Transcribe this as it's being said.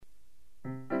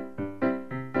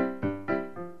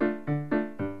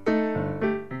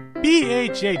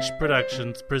BHH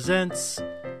Productions presents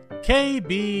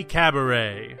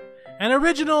KBKabaret, an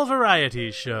original variety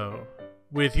show,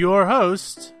 with your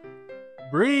host,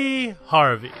 Bree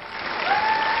Harvey.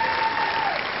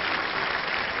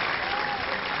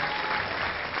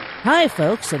 Hi,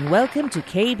 folks, and welcome to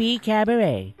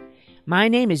KBKabaret. My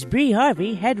name is Bree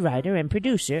Harvey, head writer and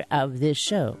producer of this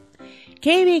show.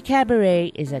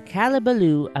 KBKabaret is a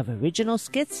calabaloo of original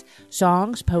skits,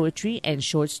 songs, poetry, and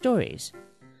short stories.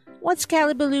 What's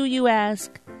calabaloo, you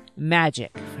ask?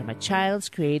 Magic from a child's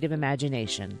creative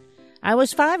imagination. I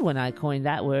was 5 when I coined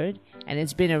that word, and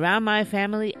it's been around my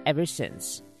family ever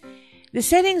since. The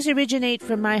settings originate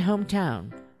from my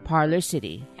hometown, Parlor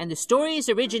City. And the stories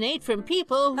originate from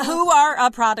people who are a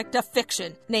product of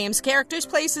fiction. Names, characters,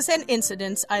 places, and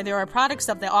incidents either are products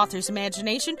of the author's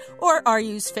imagination or are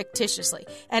used fictitiously.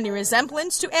 Any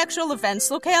resemblance to actual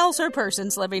events, locales, or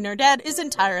persons living or dead is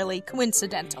entirely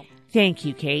coincidental. Thank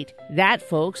you, Kate. That,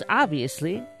 folks,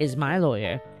 obviously, is my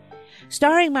lawyer.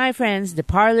 Starring my friends, the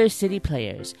Parlor City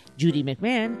Players, Judy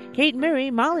McMahon, Kate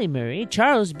Murray, Molly Murray,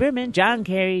 Charles Berman, John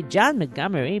Carey, John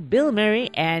Montgomery, Bill Murray,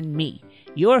 and me,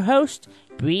 your host,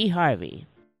 Bree Harvey.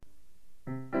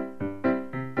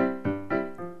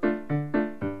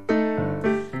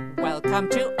 Welcome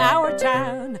to our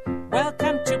town,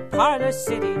 welcome to Parlor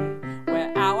City,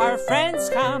 where our friends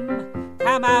come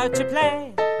out to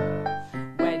play.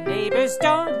 When neighbors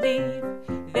don't leave,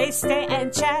 they stay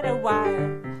and chat a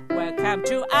while. Welcome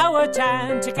to our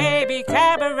town, to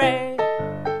KBKabaret.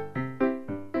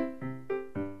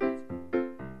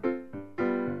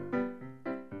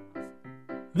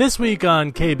 This week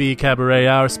on KBKabaret,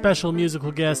 our special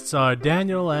musical guests are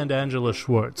Daniel and Angela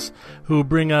Schwartz, who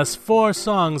bring us 4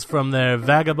 songs from their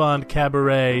Vagabond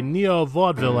Cabaret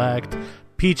neo-vaudeville act,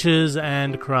 Peaches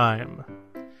and Crime.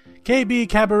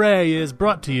 KBKabaret is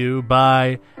brought to you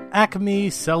by Acme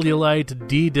Cellulite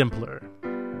D-Dimpler.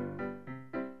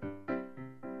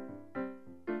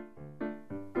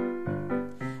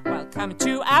 Welcome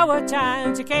to our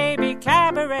town, to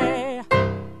KBKabaret.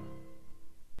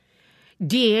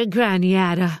 Dear Granny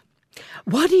Ada,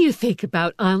 what do you think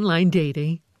about online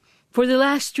dating? For the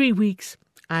last 3 weeks,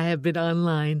 I have been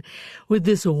online with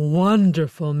this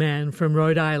wonderful man from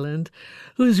Rhode Island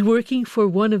who's working for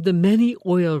one of the many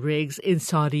oil rigs in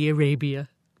Saudi Arabia.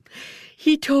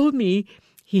 He told me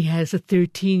he has a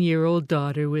 13-year-old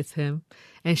daughter with him,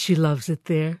 and she loves it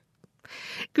there.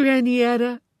 Granny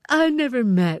Ada, I've never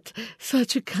met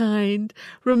such a kind,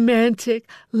 romantic,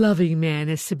 loving man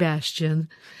as Sebastian.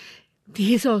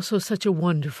 He's also such a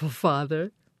wonderful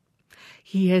father.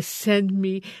 He has sent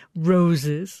me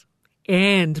roses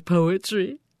and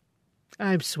poetry.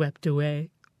 I'm swept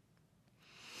away.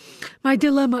 My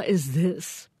dilemma is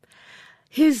this.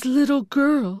 His little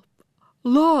girl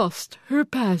lost her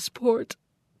passport,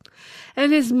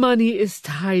 and his money is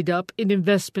tied up in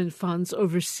investment funds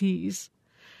overseas.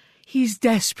 He's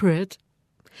desperate.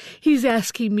 He's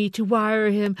asking me to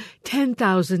wire him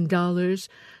 $10,000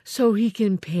 so he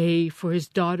can pay for his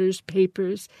daughter's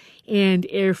papers and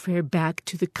airfare back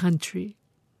to the country.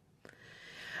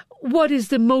 What is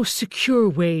the most secure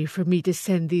way for me to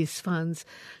send these funds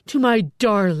to my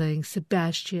darling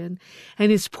Sebastian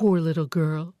and his poor little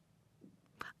girl?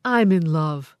 I'm in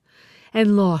love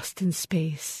and lost in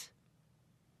space.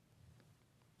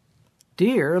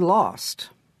 Dear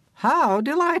Lost, how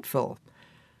delightful!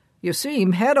 You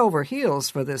seem head over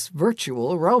heels for this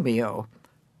virtual Romeo.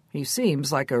 He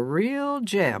seems like a real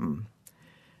gem.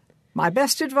 My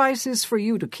best advice is for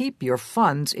you to keep your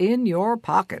funds in your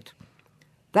pocket.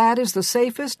 That is the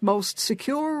safest, most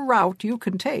secure route you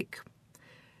can take.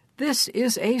 This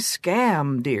is a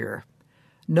scam, dear.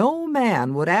 No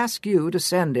man would ask you to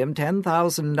send him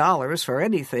 $10,000 for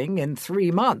anything in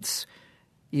 3 months.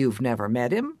 You've never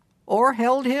met him, or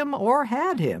held him, or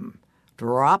had him.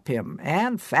 Drop him,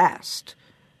 and fast.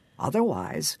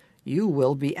 Otherwise, you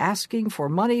will be asking for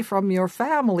money from your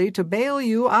family to bail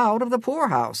you out of the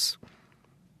poorhouse.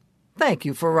 Thank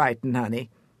you for writing, honey,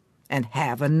 and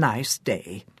have a nice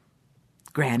day.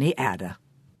 Granny Ada.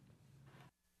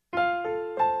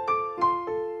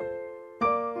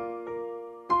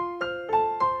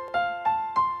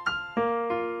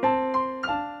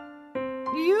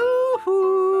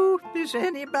 Yoo-hoo! Is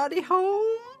anybody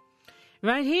home?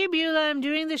 Right here, Beulah, I'm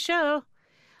doing the show.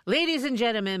 Ladies and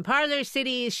gentlemen, Parlor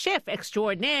City's chef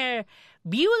extraordinaire,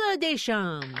 Beulah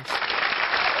Deschamps.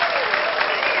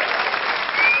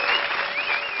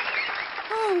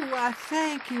 Oh, I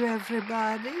thank you,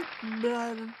 everybody.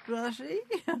 Brushy.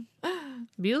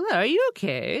 Beulah, are you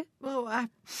okay? Oh, I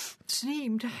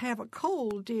seem to have a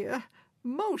cold, dear.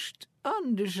 Most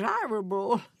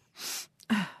undesirable.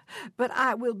 But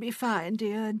I will be fine,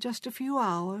 dear, in just a few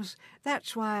hours.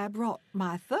 That's why I brought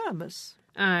my thermos.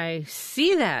 I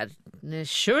see that. It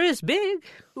sure is big.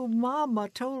 Oh, Mama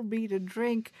told me to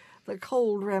drink the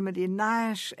cold remedy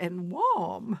nice and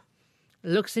warm.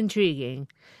 Looks intriguing.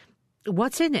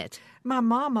 What's in it? My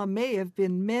mama may have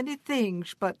been many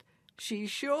things, but she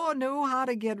sure knew how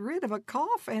to get rid of a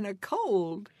cough and a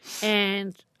cold.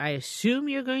 And I assume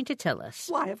you're going to tell us.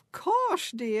 Why, of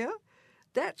course, dear.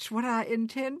 That's what I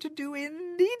intend to do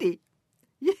indeedy.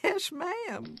 Yes,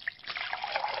 ma'am.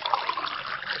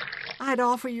 I'd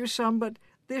offer you some, but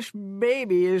this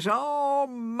baby is all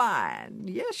mine.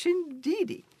 Yes,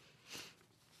 indeedy.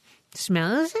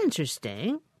 Smells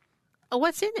interesting.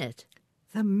 What's in it?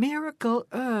 The miracle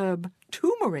herb,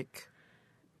 turmeric.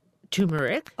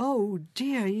 Turmeric? Oh,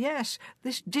 dear, yes.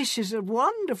 This dish is a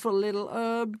wonderful little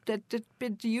herb that's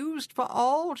been used for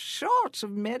all sorts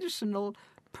of medicinal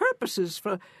purposes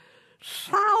for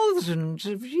thousands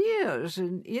of years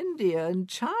in India and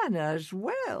China as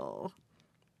well.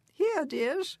 Here,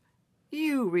 dears,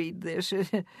 you read this.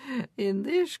 In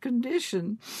this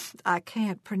condition, I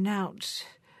can't pronounce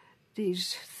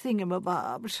these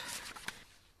thingamabobs.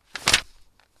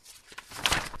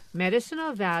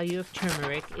 Medicinal value of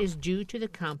turmeric is due to the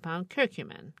compound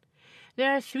curcumin. There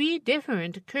are 3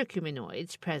 different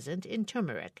curcuminoids present in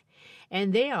turmeric,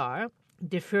 and they are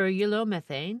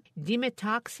difurulomethane,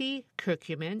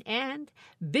 dimetoxycurcumin, and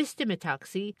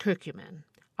bisdimetoxycurcumin.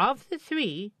 Of the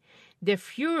 3,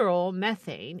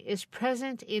 difurylmethane is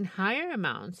present in higher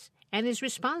amounts and is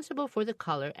responsible for the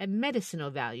color and medicinal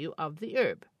value of the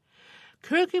herb.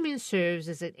 Curcumin serves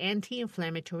as an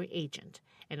anti-inflammatory agent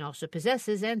and also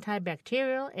possesses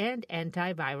antibacterial and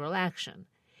antiviral action.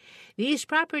 These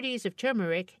properties of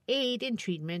turmeric aid in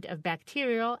treatment of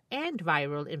bacterial and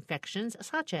viral infections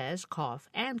such as cough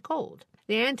and cold.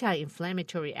 The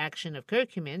anti-inflammatory action of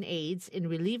curcumin aids in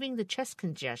relieving the chest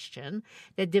congestion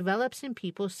that develops in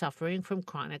people suffering from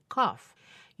chronic cough.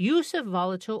 Use of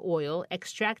volatile oil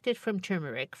extracted from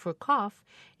turmeric for cough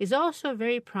is also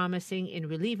very promising in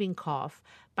relieving cough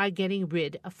by getting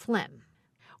rid of phlegm.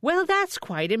 Well, that's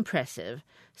quite impressive.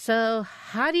 So,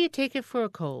 how do you take it for a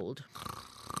cold?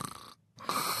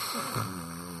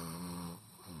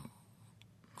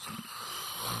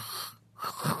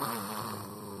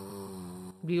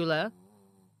 Beulah?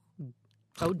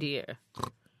 Oh, dear.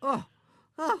 Oh.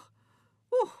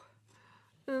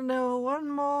 No, one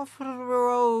more for the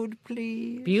road,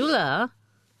 please. Beulah?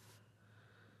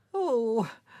 Oh,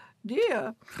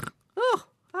 dear. Oh,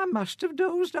 I must have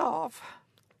dozed off.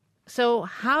 So,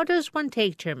 how does one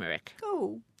take turmeric?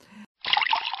 Oh.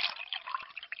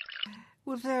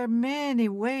 Well, there are many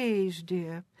ways,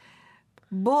 dear.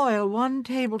 Boil 1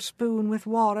 tablespoon with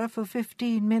water for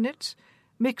 15 minutes.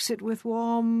 Mix it with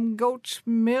warm goat's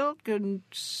milk and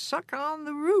suck on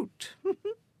the root.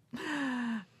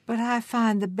 But I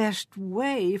find the best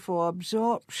way for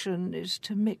absorption is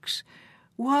to mix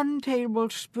 1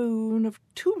 tablespoon of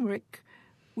turmeric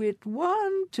with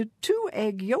 1 to 2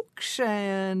 egg yolks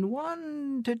and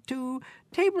 1 to 2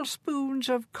 tablespoons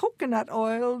of coconut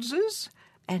oils,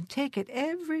 and take it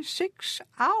every 6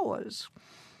 hours.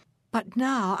 But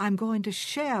now I'm going to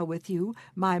share with you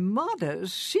my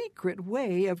mother's secret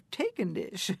way of taking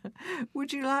this.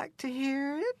 Would you like to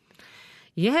hear it?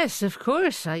 Yes, of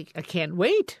course. I can't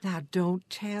wait. Now, don't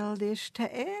tell this to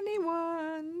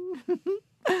anyone.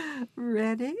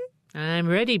 Ready? I'm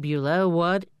ready, Beulah.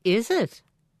 What is it?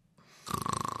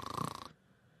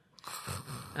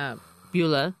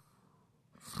 Beulah?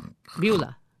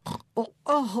 Beulah?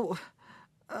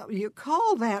 You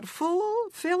call that full?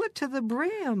 Fill it to the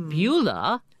brim.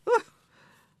 Beulah?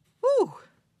 Ooh,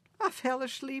 I fell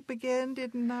asleep again,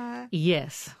 didn't I?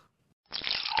 Yes.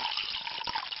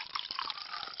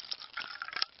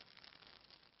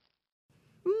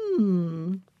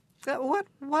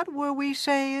 What were we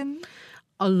saying?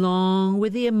 Along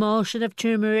with the emulsion of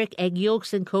turmeric, egg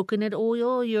yolks, and coconut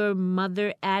oil, your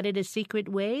mother added a secret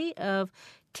way of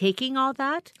taking all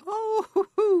that?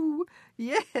 Oh,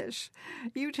 yes.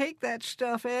 You take that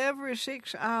stuff every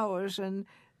 6 hours, and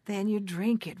then you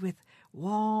drink it with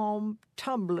warm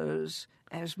tumblers,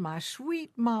 as my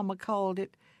sweet mama called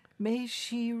it. May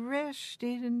she rest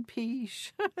in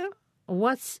peace.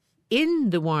 What's in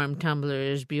the warm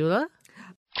tumblers, Beulah?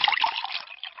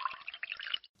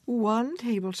 1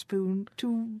 tablespoon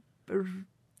to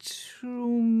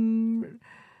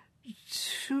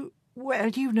well,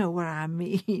 you know what I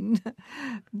mean.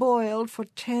 Boiled for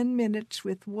 10 minutes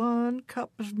with 1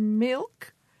 cup of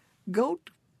milk, goat,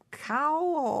 cow,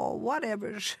 or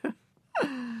whatever's.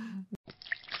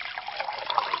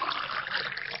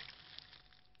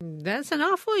 That's an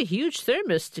awfully huge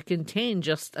thermos to contain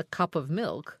just a cup of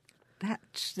milk.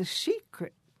 That's the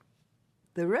secret.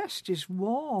 The rest is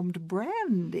warmed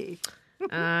brandy.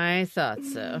 I thought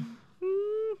so.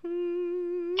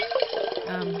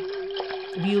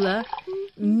 Beulah,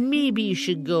 maybe you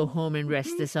should go home and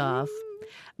rest this off.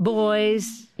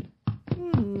 Boys.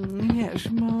 Yes,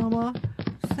 Mama.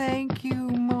 Thank you,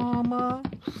 Mama.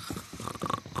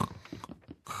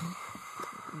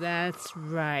 That's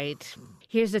right.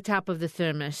 Here's the top of the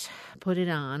thermos. Put it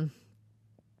on.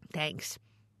 Thanks.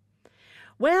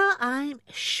 Well, I'm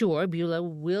sure Beulah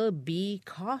will be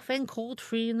cough and cold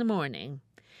free in the morning.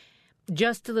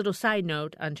 Just a little side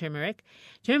note on turmeric.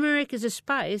 Turmeric is a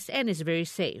spice and is very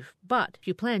safe. But if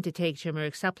you plan to take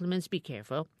turmeric supplements, be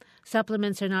careful.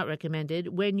 Supplements are not recommended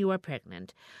when you are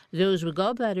pregnant. Those with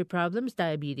gallbladder problems,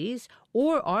 diabetes,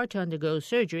 or are to undergo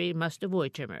surgery must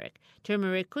avoid turmeric.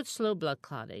 Turmeric could slow blood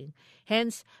clotting.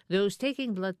 Hence, those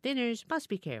taking blood thinners must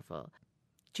be careful.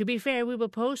 To be fair, we will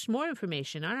post more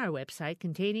information on our website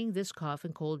containing this cough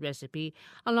and cold recipe,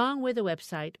 along with a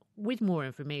website with more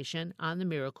information on the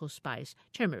miracle spice,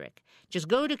 turmeric. Just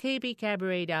go to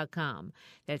KBKabaret.com.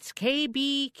 That's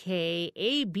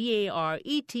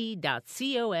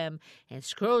KBKabaret.com and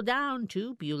scroll down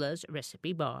to Beulah's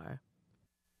recipe bar.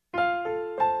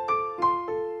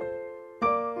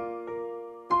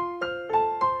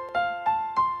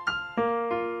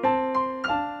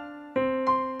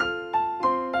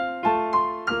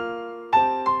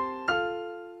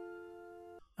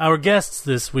 Our guests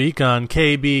this week on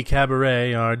KB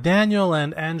Cabaret are Daniel and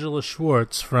Angela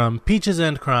Schwartz from Peaches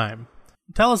and Crime.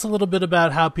 Tell us a little bit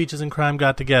about how Peaches and Crime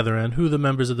got together and who the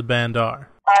members of the band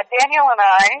are. Daniel and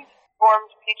I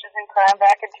formed Peaches and Crime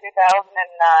back in 2009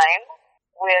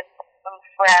 with some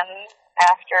friends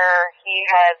after he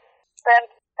had spent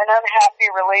an unhappy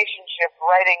relationship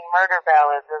writing murder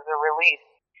ballads as a release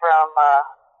from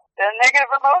the negative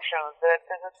emotions that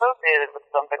is associated with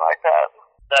something like that.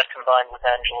 That combined with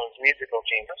Angela's musical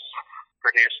genius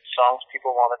produced songs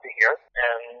people wanted to hear,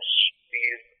 and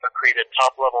we've accreted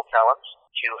top-level talent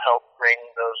to help bring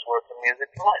those works of music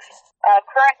to life.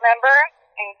 Current members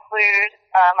include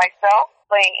myself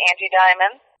playing Angie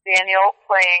Diamond, Daniel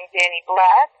playing Danny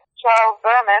Black, Charles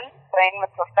Berman playing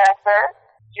the Professor,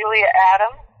 Julia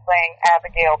Adams playing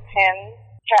Abigail Pins,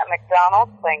 Kat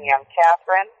McDonald playing Young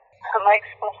Catherine, Mike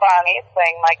Sclafani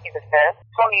playing Mikey the Fifth,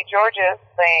 Tony Georges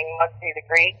playing Muggsy the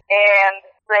Greek, and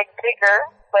Greg Baker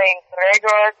playing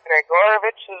Gregor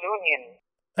Gregorovich Lunin.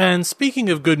 And speaking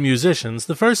of good musicians,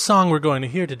 the first song we're going to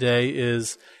hear today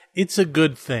is It's a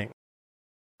Good Thing.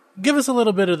 Give us a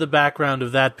little bit of the background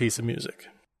of that piece of music.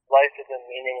 Life is a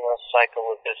meaningless cycle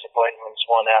of disappointments,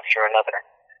 one after another.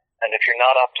 And if you're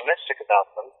not optimistic about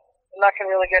them, then that can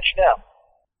really get you down.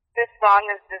 This song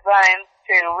is designed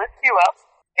to lift you up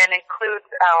and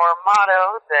includes our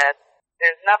motto that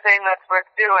there's nothing that's worth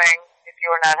doing if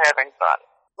you're not having fun.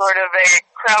 Sort of a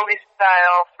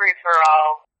Crowley-style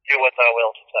free-for-all. Do what thou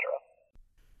wilt, etc.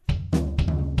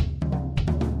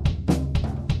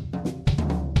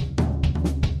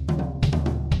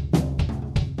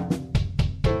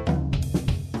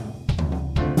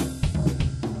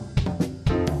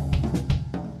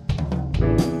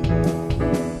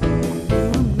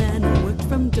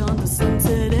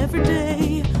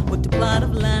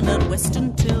 West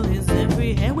until his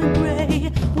every hair went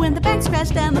gray. When the banks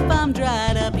crashed and the farm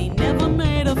dried up, he never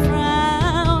made a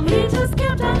frown. He just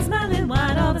kept on smiling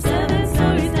while all the seven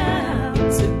stories down.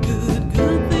 It's a good,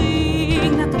 good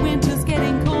thing that the winter's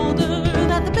getting colder,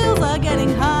 that the bills are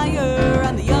getting higher,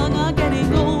 and the young are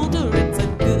getting older. It's a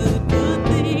good, good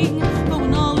thing, but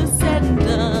when all is said and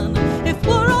done, if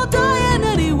we're all dying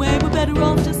anyway, we're better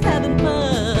off just having fun.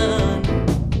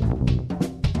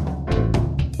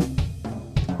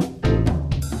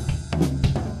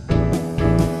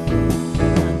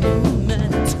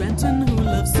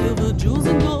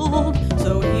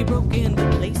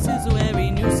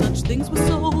 Things were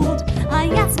sold. I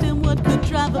asked him what could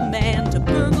drive a man to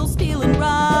burgle, steal, and rob.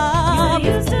 I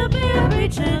used to be a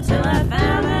preacher till I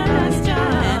found a nice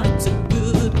job. And it's a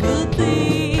good, good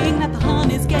thing that the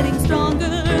hunt is getting stronger,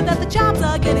 that the jobs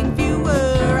are getting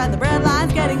fewer, and the bread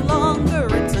line's getting longer.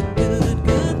 It's a good,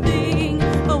 good thing,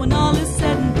 but when all is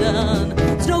said and done,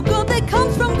 it's no good that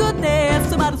comes from goodness,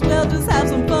 so might as well just have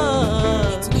some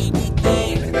fun. It's a good, good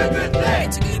thing. It's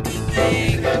a good, good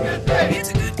thing. It's a good, good thing. It's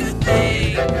a good, good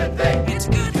thing. It's a good, good thing. It's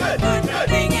a good, good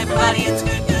thing, everybody. It's a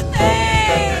good, good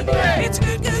thing. It's a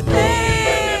good, good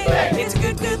thing. It's a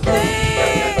good, good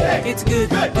thing. It's a good, good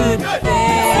thing.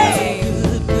 It's a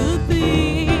good, good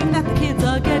thing that the kids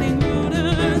are getting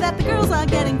ruder, that the girls are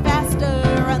getting faster,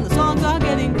 and the songs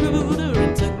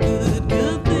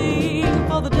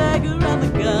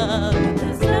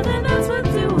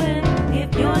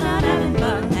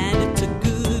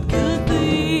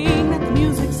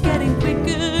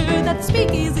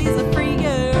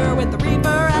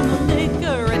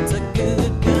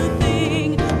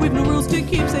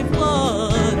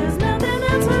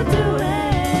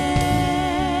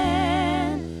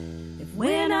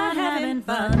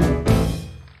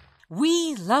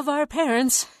love our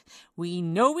parents. We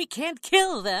know we can't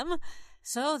kill them,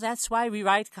 so that's why we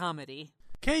write comedy.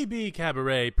 KB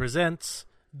Cabaret presents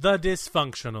The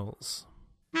Dysfunctionals.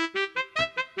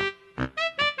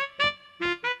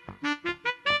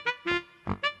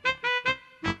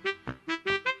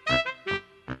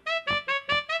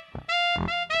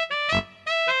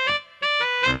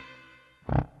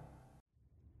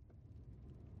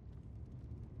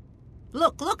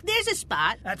 Look, there's a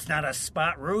spot. That's not a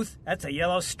spot, Ruth. That's a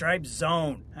yellow striped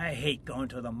zone. I hate going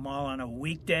to the mall on a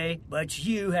weekday, but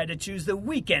you had to choose the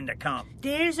weekend to come.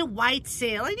 There's a white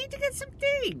sale. I need to get some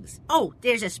things. Oh,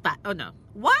 there's a spot. Oh, no.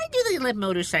 Why do they let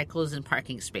motorcycles in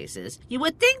parking spaces? You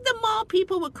would think the mall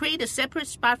people would create a separate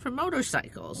spot for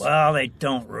motorcycles. Well, they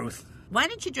don't, Ruth. Why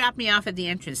don't you drop me off at the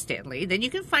entrance, Stanley? Then you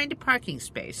can find a parking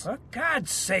space. For God's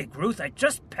sake, Ruth, I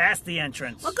just passed the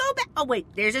entrance. Well, go back. Oh, wait,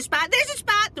 there's a spot. There's a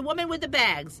spot. The woman with the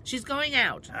bags. She's going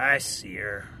out. I see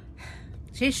her.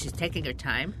 See, she's taking her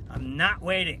time. I'm not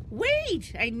waiting.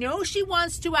 Wait! I know she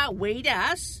wants to outwait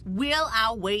us. We'll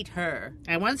outwait her.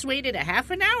 I once waited a half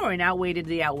an hour and outwaited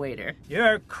the outwaiter.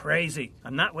 You're crazy.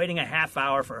 I'm not waiting a half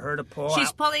hour for her to pull out.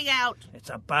 She's pulling out. It's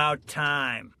about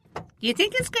time. You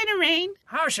think it's going to rain?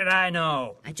 How should I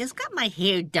know? I just got my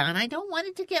hair done. I don't want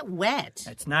it to get wet.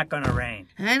 It's not going to rain.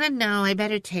 I don't know. I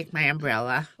better take my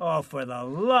umbrella. Oh, for the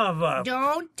love of...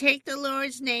 Don't take the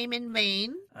Lord's name in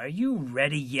vain. Are you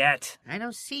ready yet? I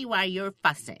don't see why you're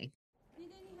fussing.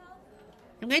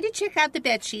 I'm going to check out the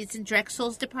bed sheets in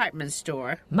Drexel's department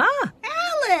store. Ma!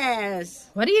 Alice!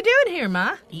 What are you doing here,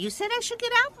 Ma? You said I should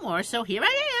get out more, so here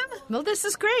I am. Well, this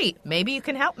is great. Maybe you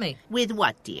can help me. With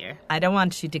what, dear? I don't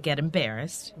want you to get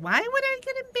embarrassed. Why would I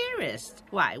get embarrassed?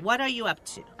 Why? What are you up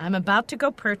to? I'm about to go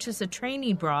purchase a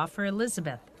trainee bra for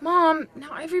Elizabeth. Mom,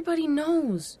 now everybody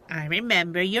knows. I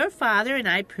remember your father and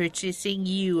I purchasing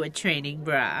you a training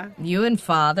bra. You and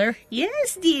Father?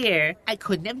 Yes, dear. I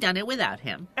couldn't have done it without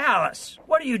him. Alice,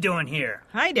 what are you doing here?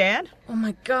 Hi, Dad. Oh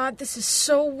my God, this is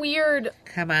so weird.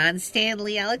 Come on,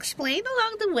 Stanley. I'll explain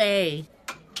along the way.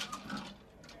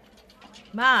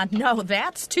 Ma, no,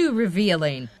 that's too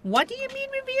revealing. What do you mean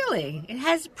revealing? It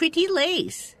has pretty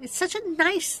lace. It's such a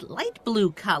nice light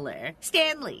blue color.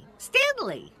 Stanley,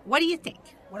 what do you think?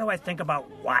 What do I think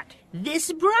about what?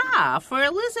 This bra for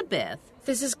Elizabeth.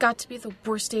 This has got to be the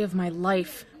worst day of my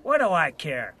life. What do I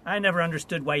care? I never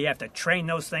understood why you have to train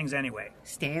those things anyway.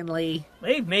 Stanley.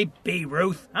 Leave me be,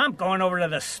 Ruth. I'm going over to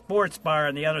the sports bar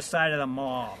on the other side of the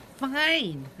mall.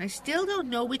 Fine. I still don't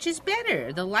know which is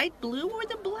better, the light blue or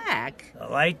the black. The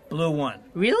light blue one.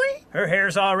 Really? Her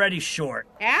hair's already short.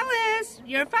 Alice,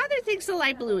 your father thinks the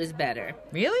light blue is better.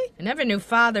 Really? I never knew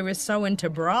Father was so into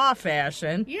bra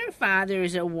fashion. Your father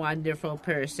is a wonderful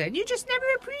person. You just never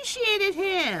appreciated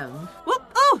him. Whoop.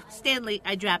 Oh, Stanley,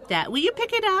 I dropped that. Will you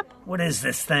pick it up? What is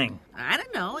this thing? I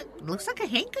don't know. It looks like a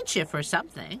handkerchief or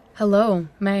something. Hello,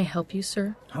 may I help you,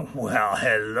 sir? Well,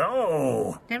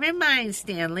 hello. Never mind,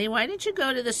 Stanley. Why don't you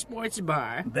go to the sports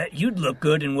bar? Bet you'd look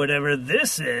good in whatever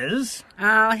this is.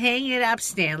 I'll hang it up,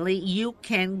 Stanley. You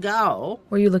can go.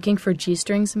 Were you looking for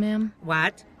G-strings, ma'am?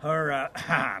 What?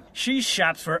 She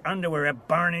shops for underwear at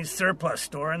Barney's surplus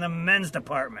store in the men's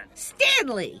department.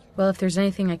 Stanley! Well, if there's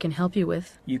anything I can help you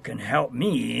with. You can help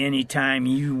me anytime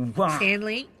you want.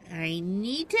 Stanley, I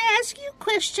need to ask you a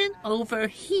question over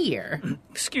here.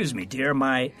 Excuse me, dear.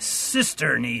 My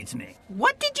sister needs me.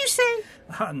 What did you say?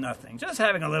 Nothing. Just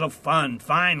having a little fun,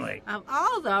 finally. Of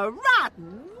all the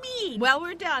rotten meat. Well,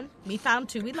 we're done. We found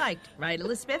two we liked. Right,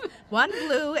 Elizabeth? One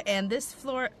blue and this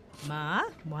floor... Ma,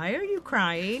 why are you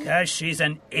crying? 'Cause she's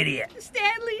an idiot.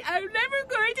 Stanley, I'm never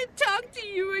going to talk to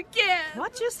you again.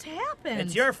 What just happened?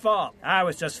 It's your fault. I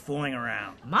was just fooling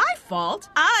around. My fault?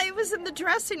 I was in the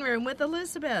dressing room with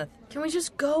Elizabeth. Can we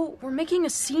just go? We're making a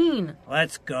scene.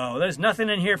 Let's go. There's nothing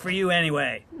in here for you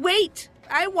anyway. Wait,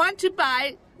 I want to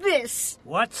buy this.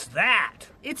 What's that?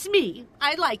 It's me.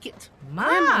 I like it.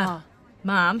 Grandma.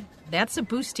 Mom, that's a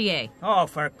bustier. Oh,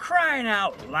 for crying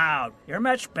out loud. You're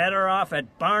much better off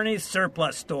at Barney's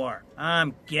surplus store.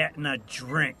 I'm getting a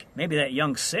drink. Maybe that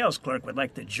young sales clerk would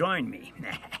like to join me.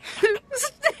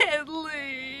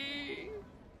 Stanley!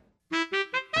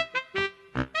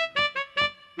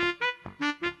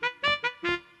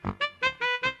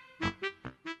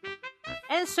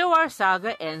 And so our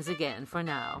saga ends again for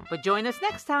now. But join us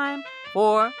next time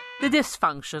for The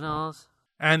Dysfunctionals.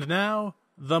 And now,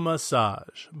 The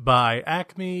Massage by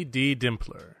Acme D.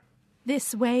 Dimpler.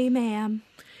 This way, ma'am.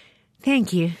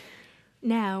 Thank you.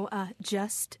 Now,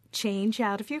 just change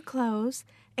out of your clothes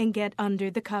and get under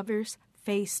the covers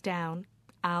face down.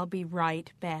 I'll be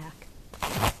right back.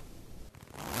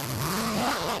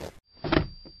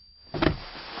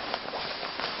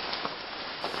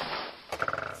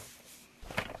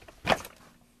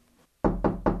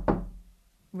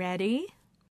 Ready?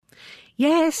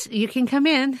 Yes, you can come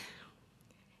in.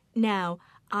 Now,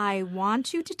 I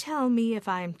want you to tell me if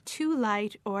I'm too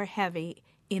light or heavy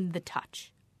in the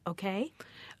touch, okay?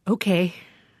 Okay.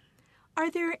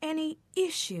 Are there any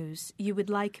issues you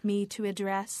would like me to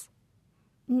address?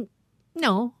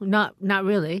 No, not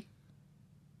really.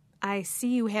 I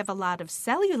see you have a lot of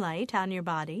cellulite on your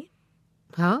body.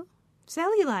 Huh?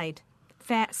 Cellulite,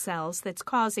 fat cells that's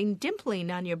causing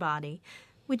dimpling on your body.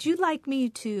 Would you like me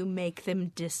to make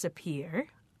them disappear?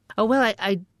 Oh, well,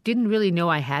 I didn't really know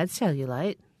I had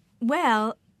cellulite.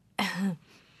 Well,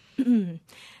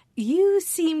 you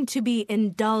seem to be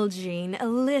indulging a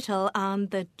little on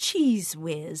the cheese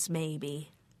whiz,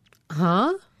 maybe.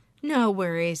 Huh? No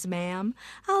worries, ma'am.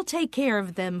 I'll take care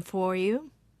of them for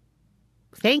you.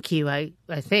 Thank you, I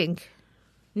think.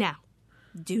 Now,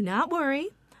 do not worry.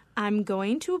 I'm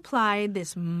going to apply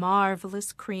this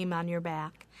marvelous cream on your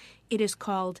back. It is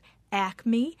called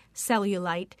Acme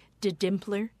Cellulite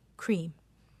Dedimpler Cream.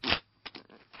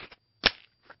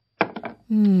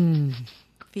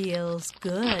 Feels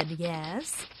good,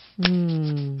 yes?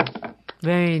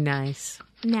 Very nice.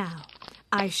 Now,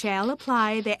 I shall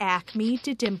apply the Acme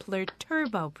Dedimpler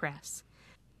Turbo Press.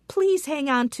 Please hang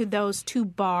on to those 2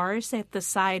 bars at the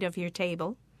side of your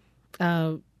table.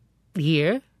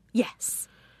 Here? Yes.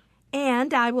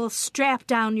 And I will strap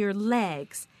down your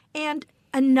legs and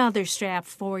another strap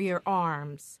for your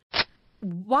arms.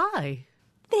 Why?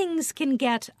 Things can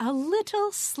get a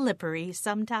little slippery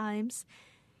sometimes.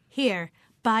 Here,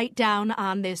 bite down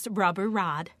on this rubber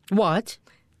rod. What?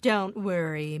 Don't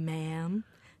worry, ma'am.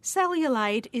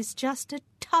 Cellulite is just a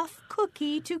tough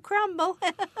cookie to crumble.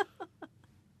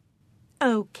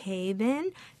 Okay,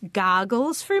 then.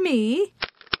 Goggles for me.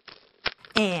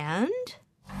 And...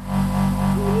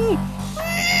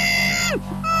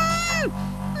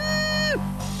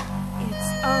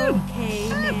 It's okay,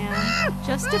 ma'am.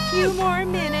 Just a few more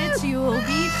minutes, you'll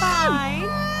be fine.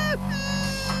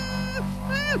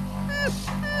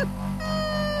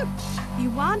 You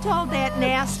want all that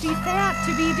nasty fat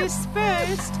to be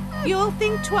dispersed. You'll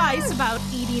think twice about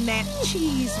eating that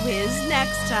cheese whiz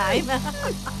next time.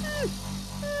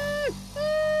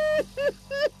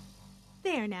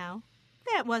 There now.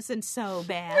 That wasn't so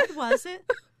bad, was it?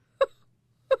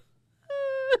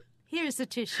 Here's a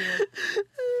tissue.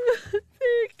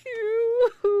 Thank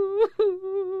you.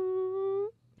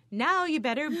 Now you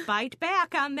better bite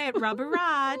back on that rubber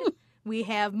rod. We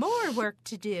have more work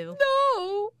to do.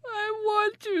 No, I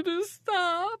want you to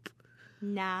stop.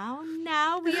 Now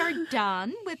we are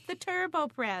done with the turbo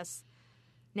press.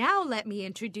 Now let me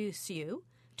introduce you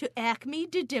to Acme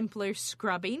Dedimpler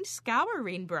Scrubbing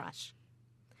Scouring Brush.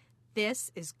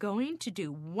 This is going to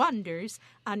do wonders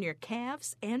on your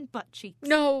calves and butt cheeks.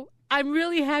 No, I'm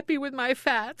really happy with my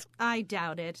fat. I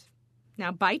doubt it.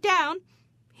 Now bite down.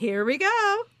 Here we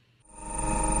go.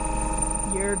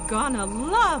 You're gonna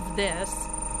love this.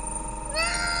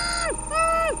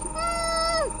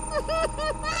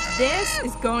 This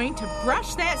is going to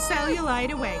brush that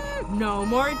cellulite away. No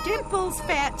more dimples,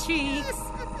 fat cheeks.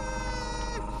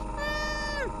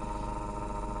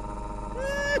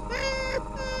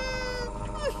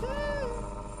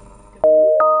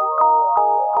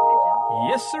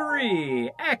 Yes, sirree.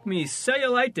 Acme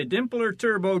Cellulite Dedimpler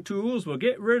Turbo Tools will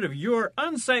get rid of your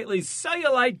unsightly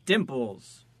cellulite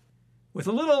dimples. With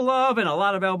a little love and a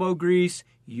lot of elbow grease,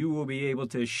 you will be able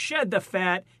to shed the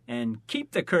fat and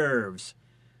keep the curves.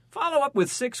 Follow up with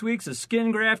 6 weeks of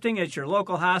skin grafting at your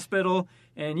local hospital,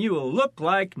 and you will look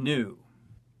like new.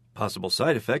 Possible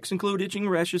side effects include itching,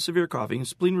 rashes, severe coughing,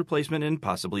 spleen replacement, and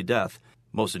possibly death.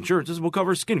 Most insurances will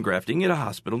cover skin grafting at a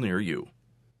hospital near you.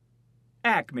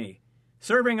 Acme,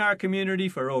 serving our community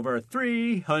for over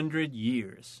 300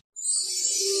 years.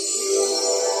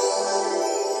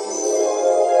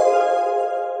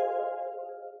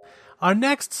 Our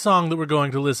next song that we're going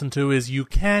to listen to is You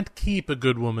Can't Keep a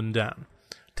Good Woman Down.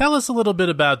 Tell us a little bit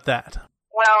about that.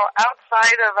 Well,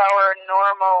 outside of our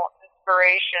normal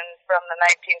inspirations from the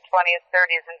 1920s,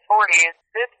 30s, and 40s,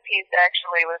 this piece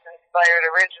actually was inspired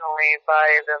originally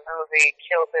by the movie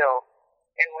Kill Bill,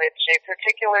 in which a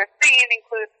particular scene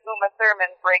includes Uma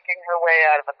Thurman breaking her way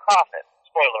out of a coffin.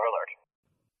 Spoiler alert.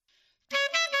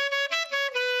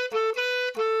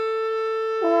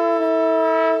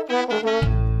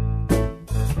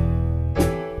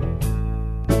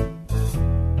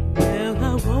 Well,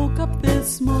 I woke up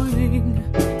this morning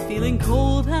feeling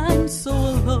cold and so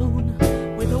alone,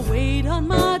 with a weight on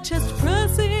my chest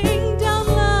pressing down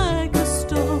like a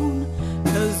stone.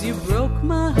 'Cause you broke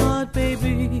my heart,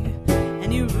 baby,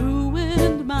 and you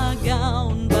ruined my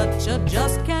gown, but you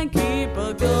just can't keep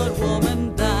a good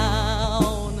woman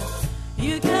down.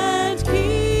 You can't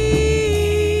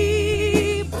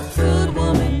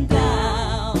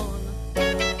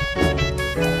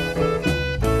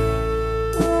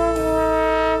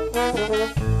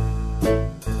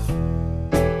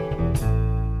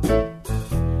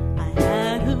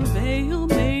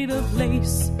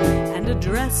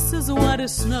dress as white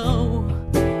as snow.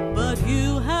 But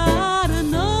you had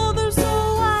another, so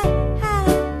I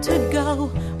had to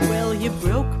go. Well, you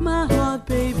broke my heart,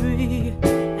 baby,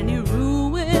 and you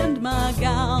ruined my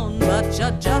gown. But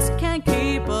you just can't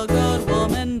keep a good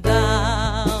woman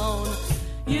down.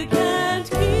 You can't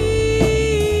keep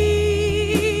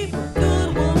a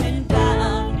good woman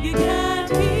down. You can't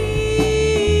keep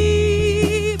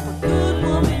a good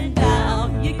woman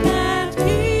down. You can't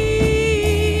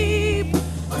keep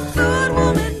a good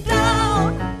woman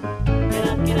down. Get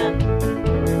up, get up.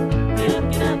 Get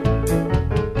up, get up.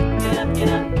 Get up, get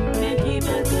up. Can't keep a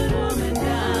good woman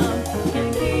down.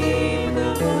 Can't keep a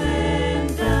good woman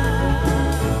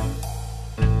down.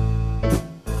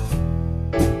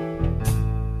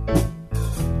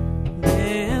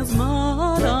 There's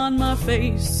mud on my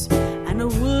face and a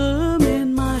worm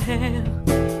in my hair.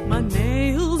 My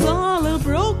nails all are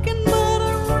broken, but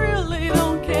I really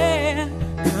don't care.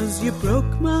 'Cause you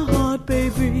broke my heart,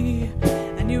 baby,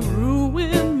 and you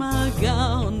ruined my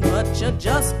gown. But you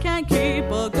just can't keep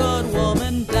a good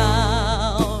woman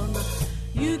down.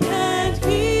 You can't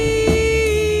keep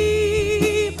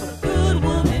a good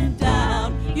woman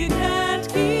down. You can't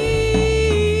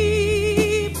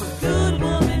keep a good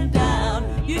woman down.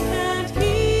 You can't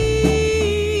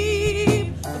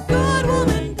keep a good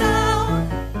woman down.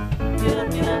 Get up,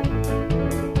 get up.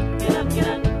 Get up, get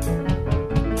up.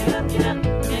 Get up, get up.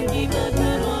 Can't keep a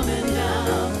good woman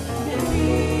down. Can't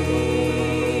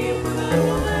keep a good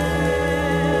woman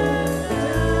down.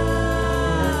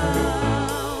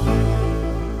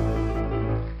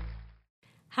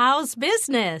 How's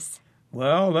business?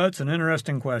 Well, that's an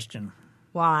interesting question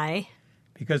Why?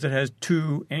 because it has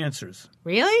two answers.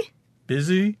 Really?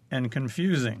 Busy and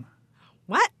confusing.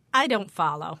 What? I don't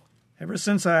follow. Ever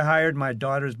since I hired my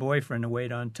daughter's boyfriend to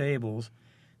wait on tables,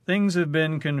 things have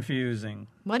been confusing.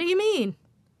 What do you mean?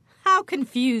 How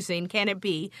confusing can it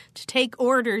be to take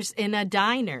orders in a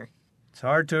diner? It's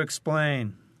hard to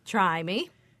explain. Try me.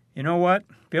 You know what?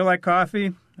 Feel like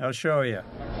coffee? I'll show you.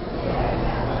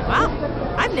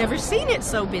 Wow, I've never seen it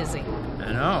so busy.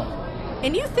 I know.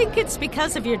 And you think it's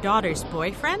because of your daughter's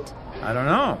boyfriend? I don't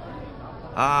know.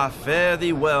 Ah, fare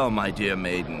thee well, my dear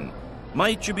maiden.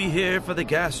 Might you be here for the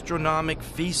gastronomic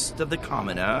feast of the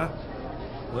commoner?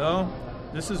 Well,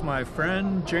 this is my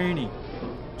friend Janie.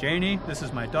 Janie, this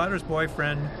is my daughter's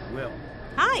boyfriend, Will.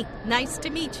 Hi, nice to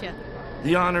meet you.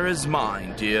 The honor is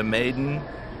mine, dear maiden.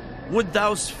 Would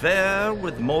thou's fare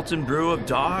with molten brew of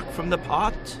dark from the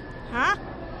pot? Huh?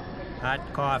 Hot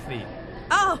coffee.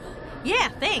 Oh, yeah,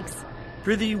 thanks.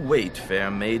 Prithee wait,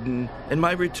 fair maiden, and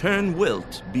my return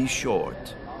wilt be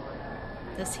short.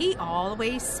 Does he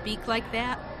always speak like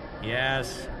that?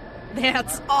 Yes.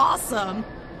 That's awesome.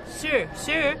 Sir,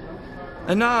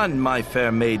 Anon, my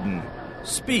fair maiden,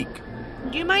 speak.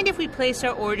 do you mind if we place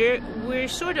our order? We're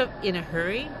sort of in a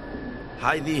hurry.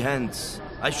 Hie thee hence.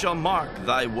 I shall mark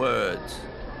thy words.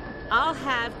 I'll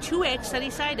have 2 eggs sunny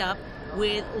side up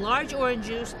with large orange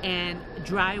juice and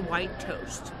dry white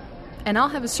toast. And I'll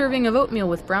have a serving of oatmeal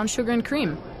with brown sugar and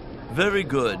cream. Very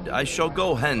good. I shall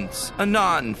go hence.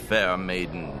 Anon, fair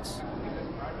maidens.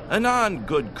 Anon,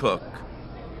 good cook.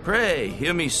 Pray,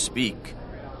 hear me speak.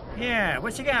 Yeah,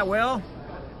 what you got, Will?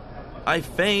 I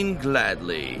fain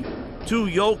gladly 2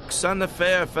 yolks on the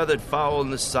fair feathered fowl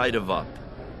in the side of up,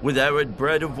 with arid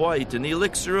bread of white and the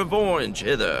elixir of orange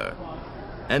hither.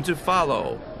 And to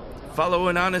follow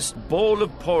an honest bowl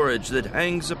of porridge that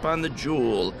hangs upon the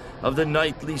jewel of the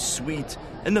nightly sweet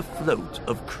and the float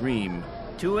of cream.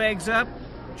 2 eggs up,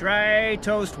 dry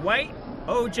toast white,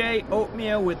 OJ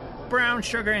oatmeal with brown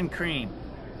sugar and cream.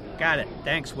 Got it.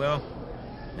 Thanks, Will.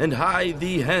 And hie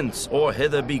thee hence, or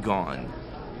hither be gone.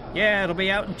 Yeah, it'll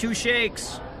be out in 2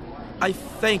 shakes. I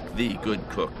thank thee, good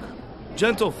cook.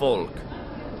 Gentlefolk,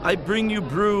 I bring you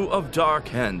brew of dark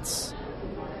hence.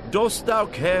 Dost thou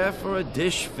care for a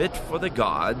dish fit for the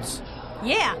gods?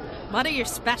 Yeah, what are your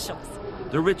specials?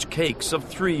 The rich cakes of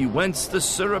 3 whence the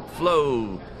syrup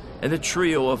flow, and a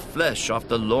trio of flesh off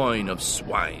the loin of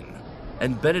swine,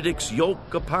 and Benedict's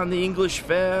yoke upon the English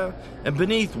fare, and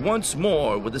beneath once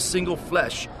more with a single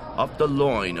flesh off the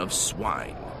loin of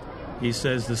swine. He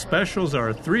says the specials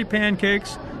are 3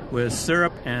 pancakes with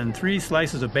syrup and 3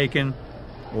 slices of bacon,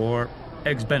 or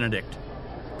eggs Benedict.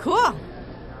 Cool.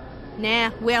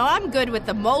 Nah, well, I'm good with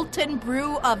the molten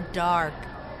brew of dark.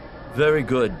 Very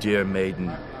good, dear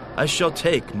maiden. I shall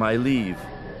take my leave.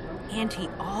 And he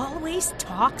always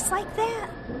talks like that?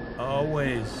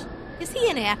 Always. Is he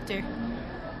an actor?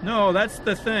 No, that's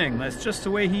the thing. That's just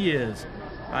the way he is.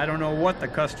 I don't know what the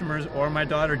customers or my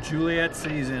daughter Juliet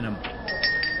sees in him.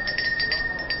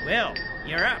 Will,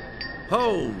 you're up.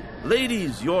 Ho,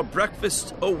 ladies, your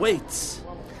breakfast awaits.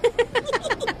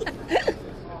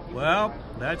 Well,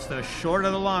 that's the short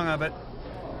of the long of it.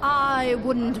 I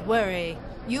wouldn't worry.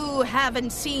 You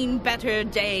haven't seen better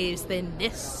days than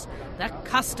this. The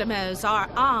customers are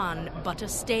on but a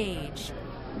stage.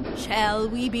 Shall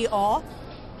we be off?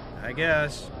 I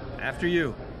guess. After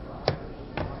you.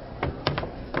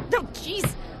 Oh, jeez.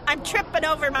 I'm tripping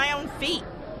over my own feet.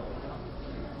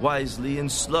 Wisely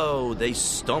and slow, they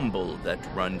stumble that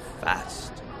run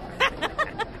fast.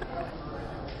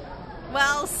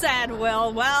 Well said,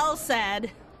 Will. Well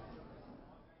said.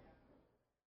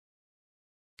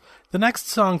 The next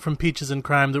song from Peaches and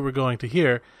Crime that we're going to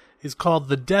hear is called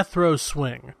The Death Row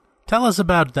Swing. Tell us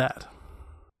about that.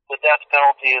 The death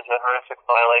penalty is a horrific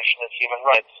violation of human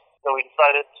rights, so we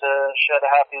decided to shed a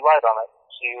happy light on it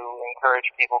to encourage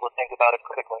people to think about it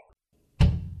critically.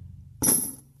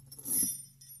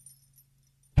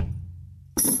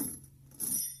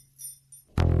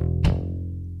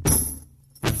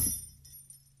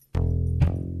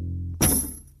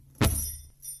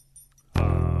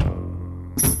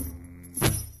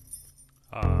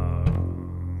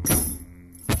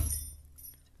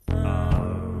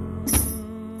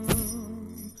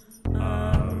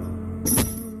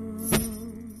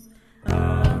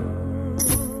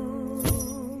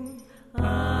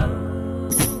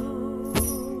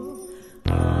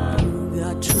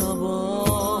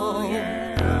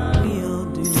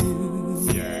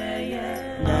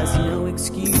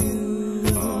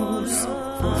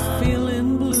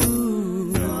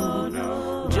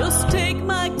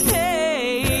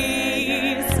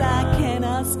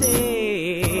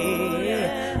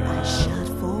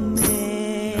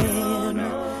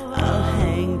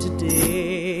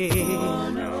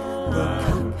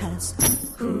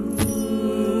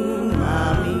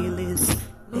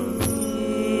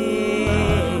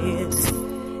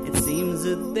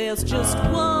 There's just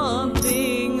one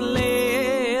thing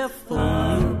left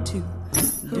for you to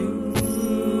do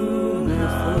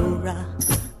before I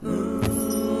go.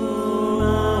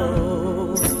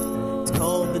 It's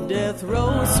called the death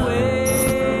row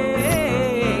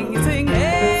swing. You sing,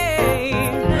 hey,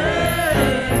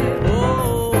 hey,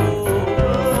 oh,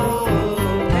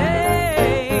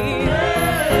 hey,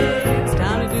 hey. It's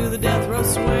time to do the death row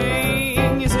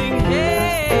swing. You sing,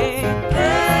 hey,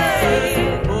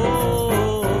 hey, oh.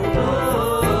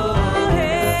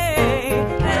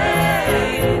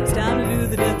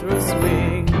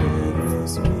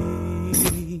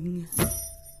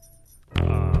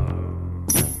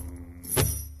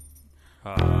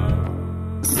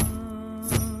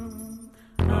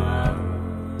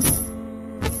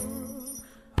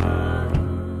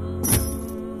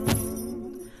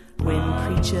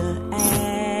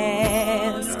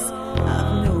 Asks,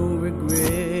 I've no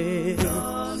regrets.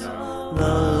 The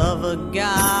love of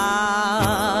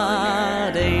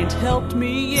God ain't helped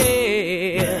me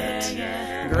yet.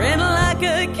 Grin like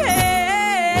a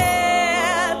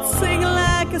cat, sing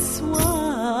like a swan,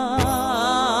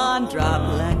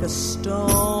 drop like a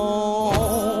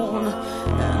stone,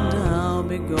 and I'll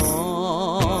be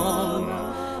gone.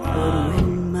 But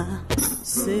when my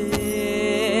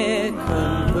second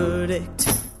verdict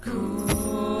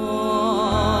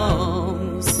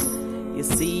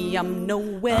I'm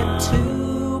nowhere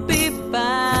to be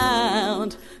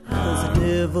found, 'cause the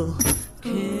devil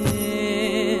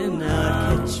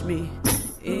cannot catch me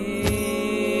if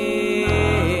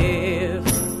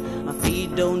my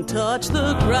feet don't touch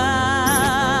the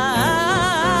ground.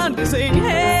 You sing,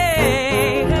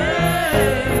 hey,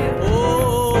 hey,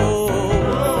 oh,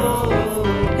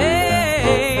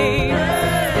 hey,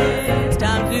 hey. It's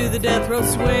time to do the death row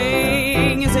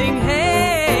swing. You sing,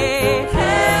 hey, hey,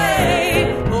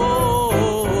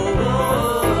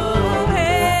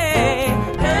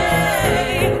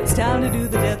 time to do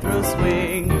the death row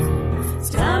swing. It's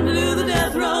time to do the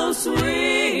death row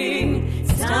swing.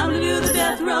 It's time to do the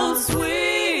death row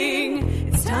swing.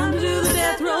 It's time to do the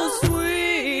death row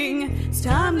swing. It's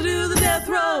time to do the death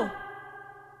row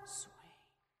swing.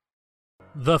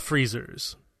 The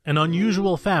Freezers, an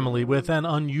unusual family with an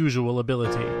unusual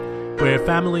ability, where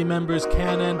family members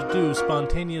can and do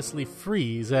spontaneously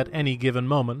freeze at any given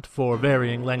moment for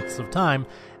varying lengths of time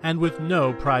and with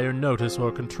no prior notice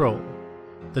or control.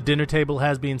 The dinner table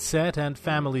has been set and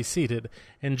family seated,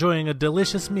 enjoying a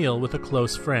delicious meal with a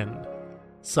close friend.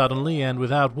 Suddenly and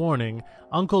without warning,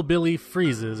 Uncle Billy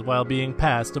freezes while being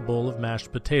passed a bowl of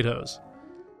mashed potatoes.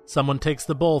 Someone takes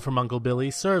the bowl from Uncle Billy,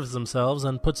 serves themselves,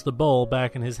 and puts the bowl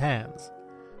back in his hands.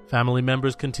 Family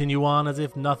members continue on as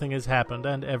if nothing has happened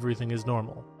and everything is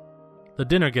normal. The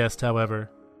dinner guest,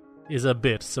 however, is a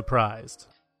bit surprised.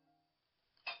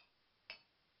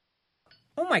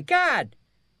 Oh, my God.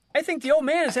 I think the old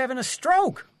man is having a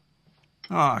stroke.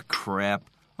 Aw, crap.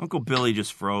 Uncle Billy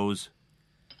just froze.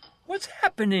 What's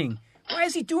happening? Why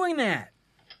is he doing that?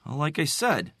 Well, like I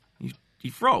said, he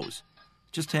froze.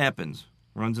 It just happens.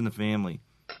 Runs in the family.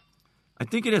 I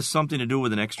think it has something to do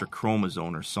with an extra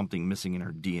chromosome or something missing in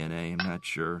her DNA. I'm not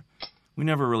sure. We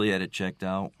never really had it checked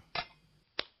out.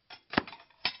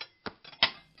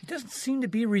 He doesn't seem to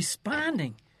be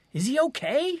responding. Is he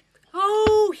okay?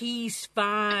 Oh, he's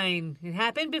fine. It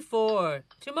happened before,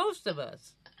 to most of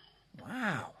us.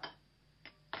 Wow.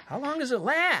 How long does it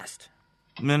last?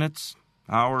 Minutes,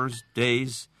 hours,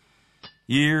 days,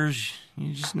 years.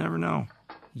 You just never know.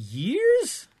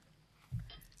 Years?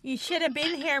 You should have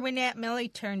been here when Aunt Millie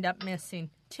turned up missing.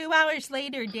 2 hours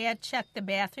later, Dad checked the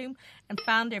bathroom and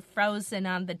found her frozen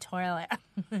on the toilet.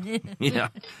 Yeah.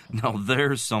 Now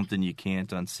there's something you can't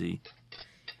unsee.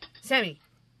 Sammy,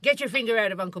 get your finger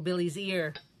out of Uncle Billy's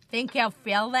ear. Think he'll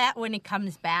feel that when he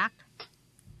comes back?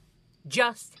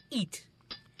 Just eat.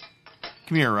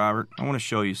 Come here, Robert. I want to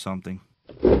show you something.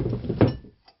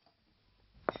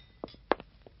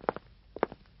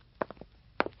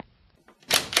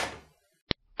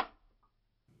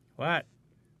 What?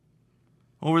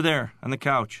 Over there, on the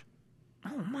couch.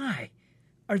 Oh, my.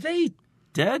 Are they...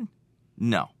 Dead?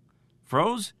 No.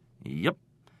 Froze? Yep.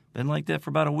 Been like that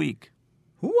for about a week.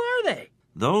 Who are they?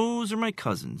 Those are my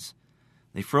cousins.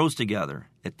 They froze together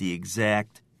at the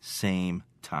exact same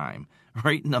time,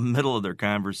 right in the middle of their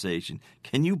conversation.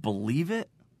 Can you believe it?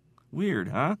 Weird,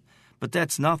 huh? But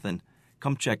that's nothing.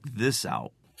 Come check this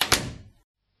out.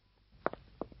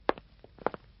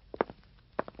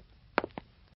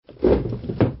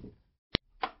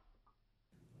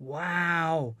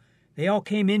 Wow. They all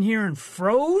came in here and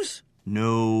froze?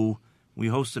 No. We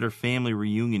hosted our family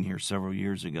reunion here several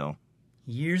years ago.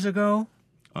 Years ago?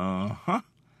 Uh-huh.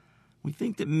 We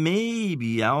think that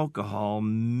maybe alcohol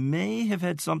may have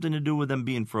had something to do with them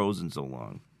being frozen so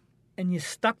long. And you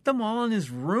stuck them all in his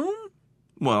room?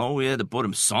 Well, we had to put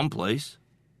them someplace.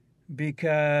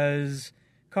 Because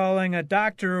calling a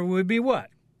doctor would be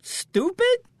what?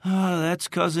 Stupid? That's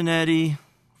Cousin Eddie.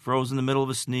 Froze in the middle of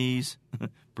a sneeze.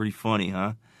 Pretty funny,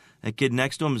 huh? That kid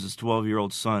next to him is his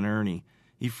 12-year-old son, Ernie.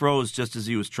 He froze just as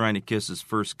he was trying to kiss his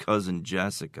first cousin,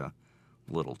 Jessica.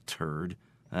 Little turd.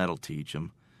 That'll teach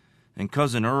him. And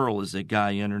Cousin Earl is that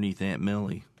guy underneath Aunt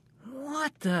Millie.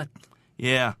 What the...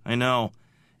 Yeah, I know.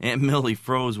 Aunt Millie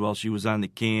froze while she was on the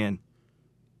can.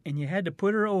 And you had to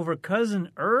put her over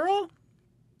Cousin Earl?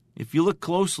 If you look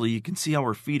closely, you can see how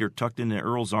her feet are tucked into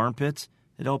Earl's armpits.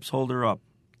 It helps hold her up.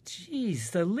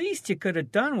 Jeez, the least you could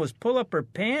have done was pull up her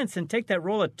pants and take that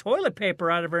roll of toilet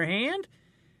paper out of her hand.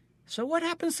 So what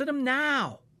happens to them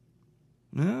now?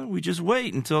 We just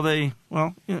wait until they,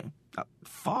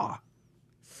 thaw.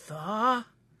 Thaw?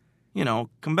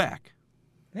 Come back.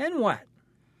 Then what?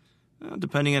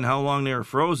 Depending on how long they were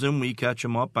frozen, we catch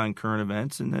them up on current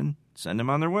events and then send them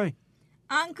on their way.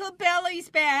 Uncle Billy's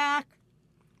back.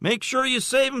 Make sure you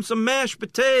save them some mashed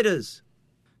potatoes.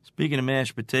 Speaking of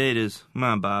mashed potatoes, come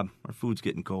on, Bob. Our food's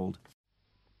getting cold.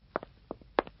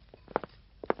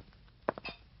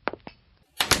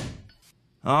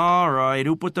 All right,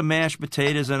 who put the mashed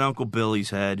potatoes on Uncle Billy's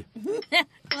head?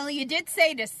 Well, you did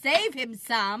say to save him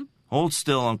some. Hold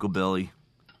still, Uncle Billy.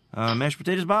 Mashed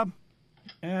potatoes, Bob?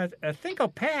 I think I'll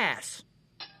pass.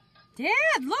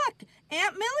 Dad, look!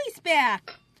 Aunt Millie's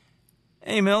back.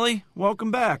 Hey, Millie.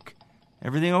 Welcome back.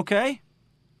 Everything okay?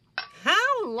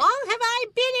 How long have I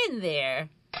been in there?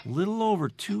 A little over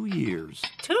 2 years.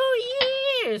 2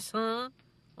 years, huh?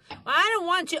 Well, I don't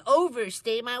want to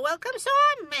overstay my welcome, so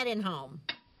I'm heading home.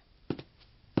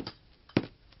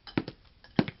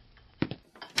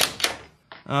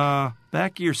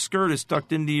 Back of your skirt is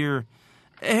tucked into your...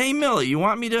 Hey, Millie, you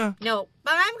want me to... No,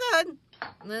 but I'm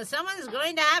good. Someone's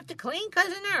going to have to clean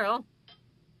Cousin Earl.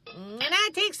 And I'd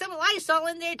take some Lysol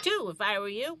in there, too, if I were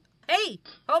you. Hey,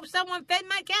 hope someone fed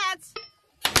my cats.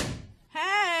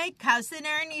 Hey, Cousin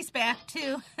Ernie's back,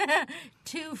 too.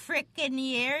 2 frickin'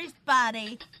 years,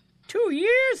 buddy. 2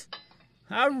 years?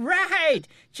 All right.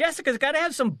 Jessica's got to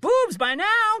have some boobs by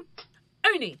now.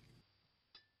 Ernie.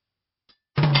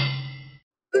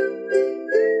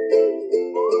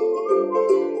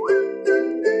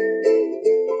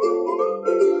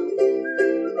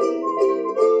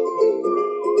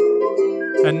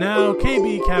 And now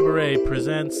KB Cabaret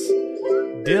presents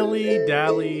Dilly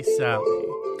Dally Sally.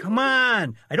 Come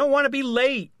on, I don't want to be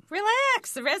late.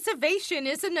 Relax, the reservation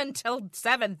isn't until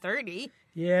 7:30.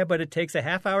 Yeah, but it takes a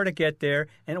half hour to get there,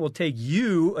 and it will take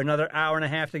you another hour and a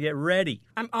half to get ready.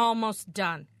 I'm almost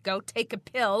done. Go take a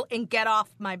pill and get off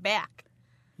my back.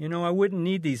 You know, I wouldn't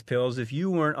need these pills if you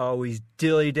weren't always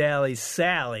dilly-dally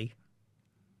Sally.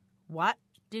 What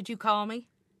did you call me?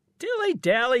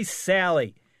 Dilly-dally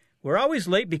Sally. We're always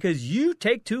late because you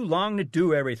take too long to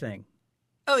do everything.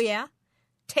 Oh, yeah?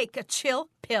 Take a chill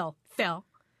pill, Phil.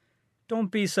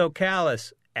 Don't be so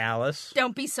callous, Alice.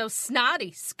 Don't be so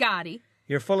snotty, Scotty.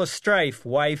 You're full of strife,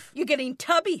 wife. You're getting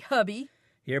tubby, hubby.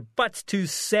 Your butt's too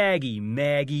saggy,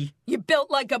 Maggie. You're built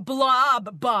like a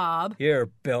blob, Bob. You're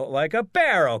built like a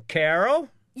barrel, Carol.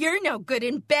 You're no good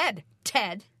in bed,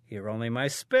 Ted. You're only my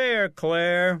spare,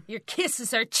 Claire. Your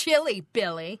kisses are chilly,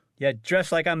 Billy. You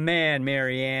dress like a man,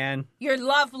 Marianne. Your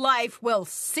love life will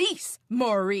cease,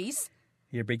 Maurice.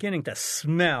 You're beginning to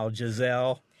smell,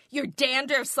 Giselle. Your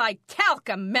dandruff's like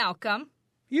talcum, Malcolm.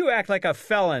 You act like a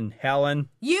felon, Helen.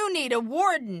 You need a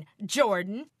warden,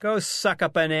 Jordan. Go suck a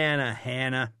banana,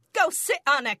 Hannah. Go sit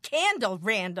on a candle,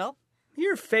 Randall.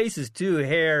 Your face is too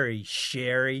hairy,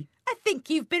 Sherry. I think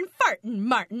you've been farting,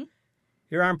 Martin.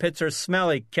 Your armpits are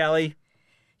smelly, Kelly.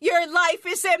 Your life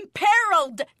is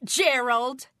imperiled,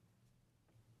 Gerald.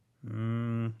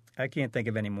 I can't think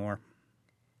of any more.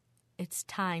 It's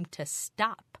time to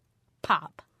stop,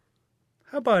 Pop.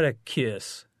 How about a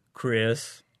kiss,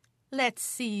 Chris? Let's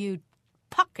see you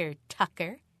pucker,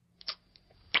 Tucker.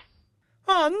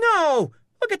 Oh, no!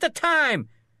 Look at the time!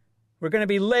 We're going to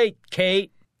be late,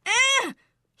 Kate.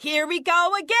 Here we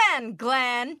go again,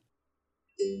 Glenn.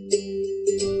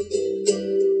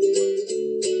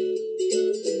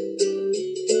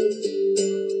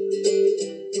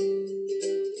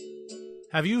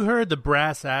 Have you heard the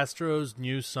Brass Astros'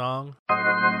 new song?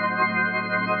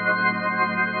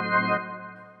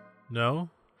 No?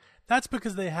 That's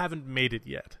because they haven't made it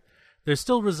yet. They're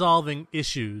still resolving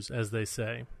issues, as they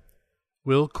say.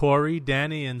 Will Corey,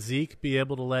 Danny, and Zeke be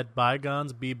able to let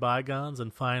bygones be bygones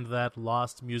and find that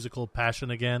lost musical passion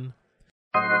again?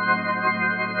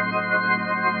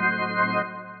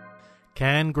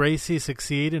 Can Gracie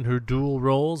succeed in her dual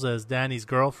roles as Danny's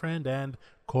girlfriend and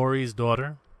Corey's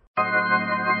daughter?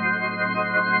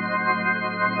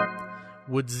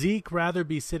 Would Zeke rather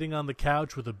be sitting on the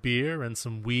couch with a beer and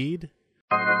some weed?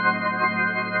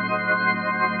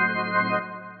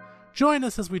 Join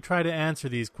us as we try to answer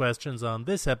these questions on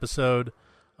this episode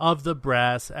of the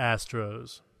Brass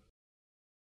Astros.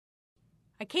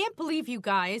 I can't believe you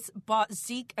guys bought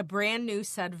Zeke a brand new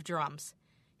set of drums.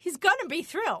 He's gonna be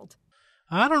thrilled.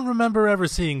 I don't remember ever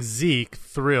seeing Zeke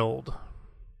thrilled.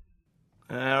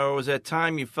 Or was that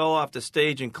time you fell off the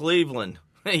stage in Cleveland?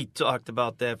 He talked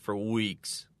about that for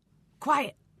weeks.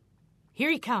 Quiet.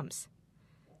 Here he comes.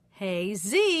 Hey,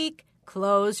 Zeke,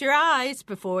 close your eyes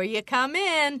before you come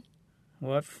in.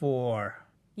 What for?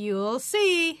 You'll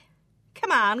see.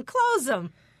 Come on, close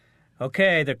them.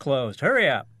 Okay, they're closed. Hurry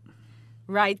up.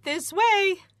 Right this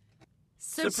way.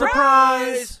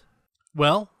 Surprise!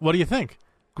 Well, what do you think?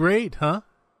 Great, huh?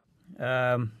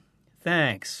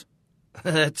 Thanks.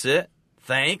 That's it.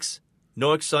 Thanks.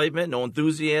 No excitement, no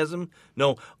enthusiasm,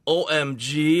 no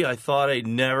OMG, I thought I'd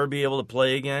never be able to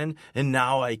play again, and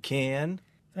now I can.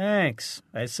 Thanks.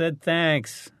 I said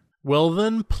thanks. Well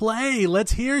then play.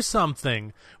 Let's hear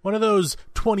something. One of those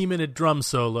 20-minute drum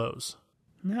solos.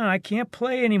 No, I can't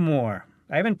play anymore.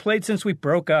 I haven't played since we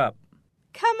broke up.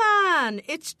 Come on.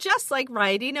 It's just like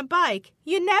riding a bike.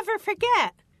 You never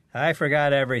forget. I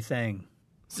forgot everything.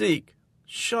 Zeke,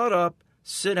 shut up,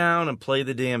 sit down, and play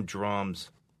the damn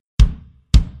drums.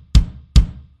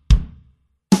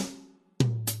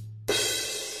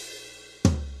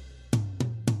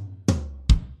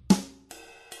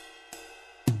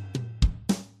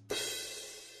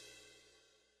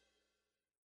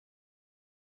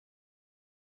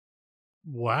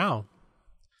 Wow.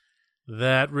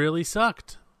 That really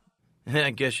sucked.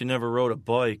 I guess you never rode a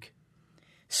bike.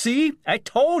 See? I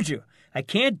told you. I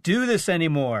can't do this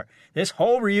anymore. This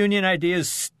whole reunion idea is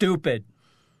stupid.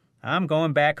 I'm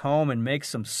going back home and make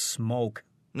some smoke.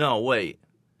 No, wait.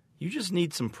 You just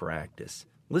need some practice.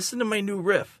 Listen to my new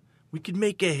riff. We could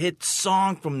make a hit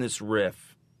song from this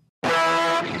riff.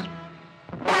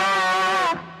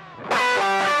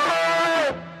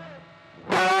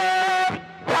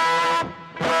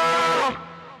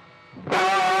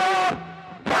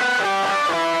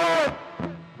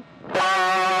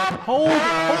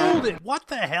 Hold it! What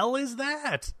the hell is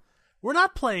that? We're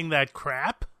not playing that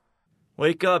crap.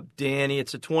 Wake up, Danny.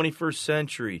 It's the 21st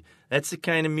century. That's the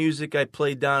kind of music I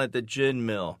play down at the gin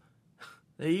mill.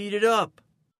 They eat it up.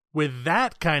 With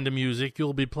that kind of music,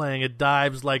 you'll be playing at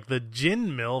dives like the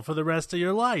gin mill for the rest of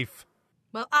your life.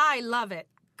 Well, I love it.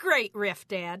 Great riff,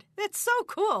 Dad. It's so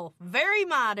cool. Very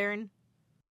modern.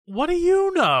 What do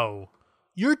you know?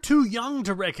 You're too young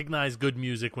to recognize good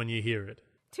music when you hear it.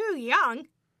 Too young?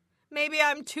 Maybe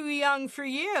I'm too young for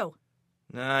you.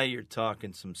 Nah, you're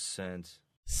talking some sense.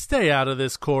 Stay out of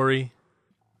this, Corey.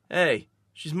 Hey,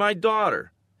 she's my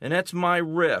daughter, and that's my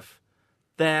riff.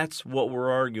 That's what we're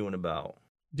arguing about.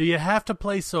 Do you have to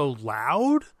play so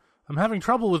loud? I'm having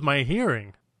trouble with my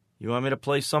hearing. You want me to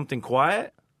play something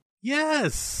quiet?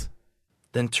 Yes.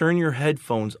 Then turn your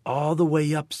headphones all the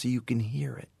way up so you can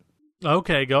hear it.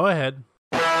 Okay, go ahead.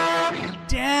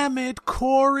 Damn it,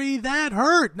 Corey, that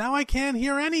hurt. Now I can't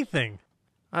hear anything.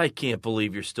 I can't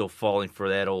believe you're still falling for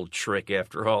that old trick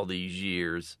after all these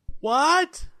years.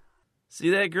 What? See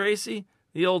that, Gracie?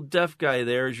 The old deaf guy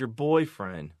there is your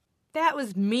boyfriend. That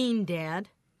was mean, Dad.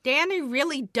 Danny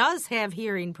really does have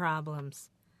hearing problems.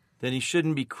 Then he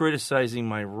shouldn't be criticizing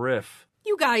my riff.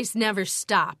 You guys never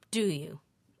stop, do you?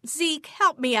 Zeke,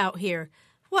 help me out here.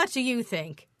 What do you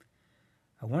think?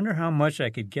 I wonder how much I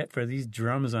could get for these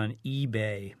drums on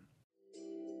eBay.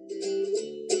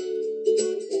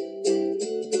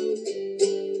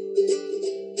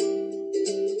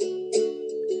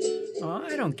 Oh,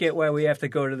 I don't get why we have to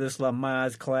go to this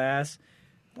Lamaze class.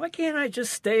 Why can't I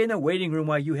just stay in the waiting room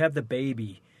while you have the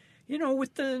baby? You know,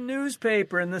 with the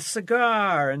newspaper and the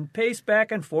cigar, and pace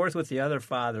back and forth with the other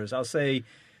fathers. I'll say,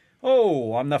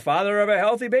 "Oh, I'm the father of a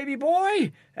healthy baby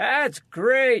boy? That's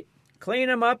great. Clean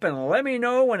him up and let me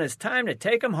know when it's time to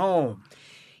take him home."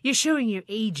 You're showing your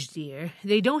age, dear.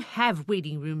 They don't have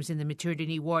waiting rooms in the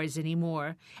maternity wards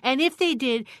anymore. And if they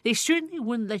did, they certainly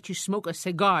wouldn't let you smoke a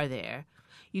cigar there.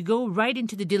 You go right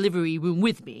into the delivery room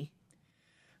with me.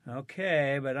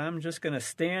 Okay, but I'm just going to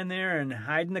stand there and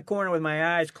hide in the corner with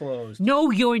my eyes closed.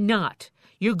 No, you're not.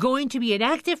 You're going to be an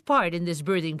active part in this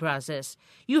birthing process.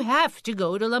 You have to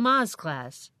go to Lamaze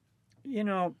class. You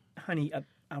know, honey,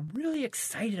 I'm really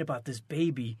excited about this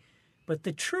baby, but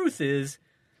the truth is,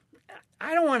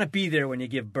 I don't want to be there when you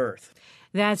give birth.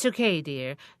 That's okay,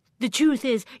 dear. The truth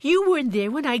is, you weren't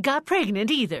there when I got pregnant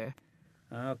either.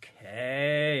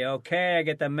 Okay, I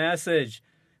get the message.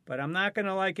 But I'm not going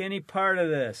to like any part of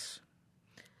this.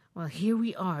 Well, here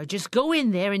we are. Just go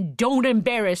in there and don't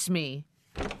embarrass me.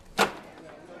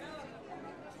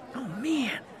 Oh,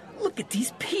 man, look at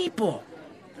these people.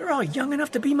 They're all young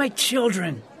enough to be my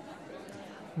children.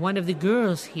 One of the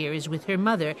girls here is with her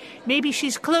mother. Maybe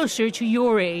she's closer to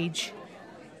your age.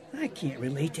 I can't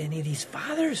relate to any of these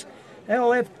fathers. They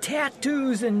all have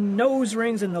tattoos and nose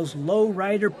rings and those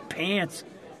low-rider pants.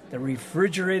 The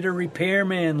refrigerator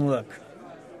repairman look.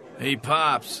 Hey,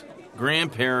 Pops,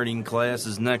 grandparenting class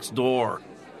is next door.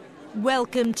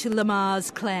 Welcome to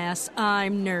Lamaze class.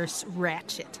 I'm Nurse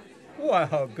Ratchet.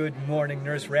 Wow, good morning,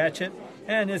 Nurse Ratchet.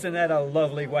 And isn't that a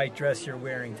lovely white dress you're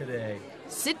wearing today?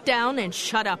 Sit down and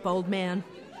shut up, old man.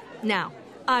 Now,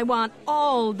 I want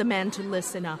all the men to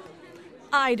listen up.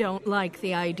 I don't like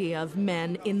the idea of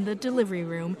men in the delivery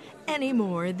room any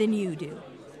more than you do.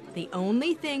 The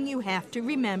only thing you have to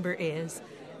remember is,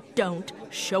 don't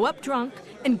show up drunk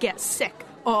and get sick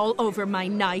all over my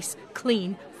nice,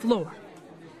 clean floor.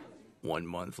 1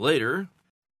 month later.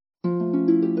 Oh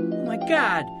my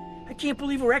God, I can't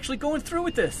believe we're actually going through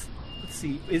with this. Let's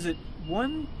see, is it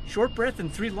 1 short breath and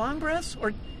 3 long breaths?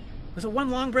 Or was it 1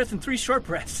 long breath and 3 short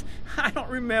breaths? I don't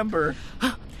remember.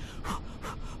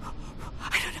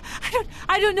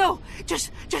 I don't know.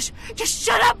 Just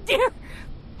shut up, dear.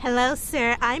 Hello,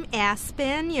 sir. I'm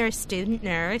Aspen, your student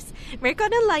nurse. We're going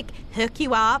to, hook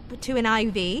you up to an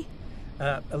IV.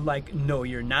 No,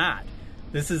 you're not.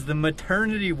 This is the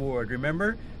maternity ward,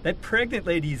 remember? That pregnant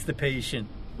lady's the patient.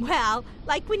 Well,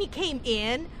 when you came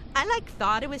in, I,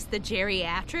 thought it was the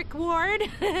geriatric ward.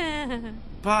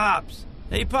 Pops!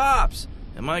 Hey, Pops!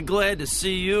 Am I glad to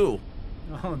see you?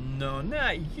 Oh, no,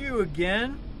 not you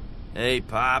again. Hey,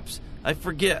 Pops, I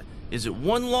forget. Is it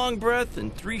 1 long breath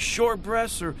and 3 short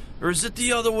breaths, or is it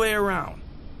the other way around?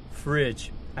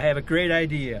 Fridge, I have a great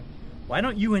idea. Why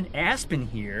don't you and Aspen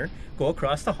here go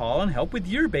across the hall and help with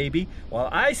your baby while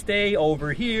I stay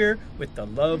over here with the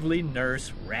lovely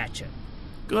Nurse Ratchet?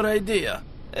 Good idea.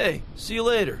 Hey, see you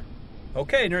later.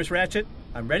 Okay, Nurse Ratchet,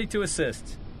 I'm ready to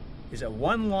assist. Is it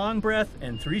 1 long breath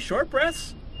and 3 short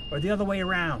breaths, or the other way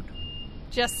around?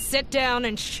 Just sit down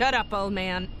and shut up, old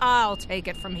man. I'll take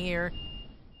it from here.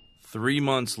 3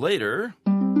 months later.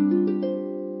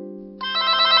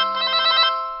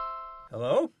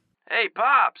 Hello? Hey,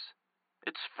 Pops.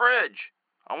 It's Fridge.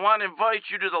 I want to invite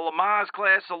you to the Lamaze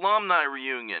class alumni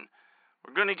reunion.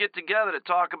 We're going to get together to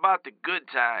talk about the good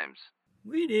times.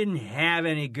 We didn't have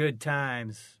any good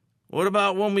times. What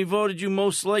about when we voted you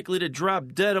most likely to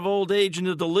drop dead of old age in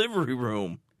the delivery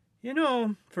room? You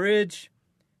know, Fridge,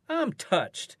 I'm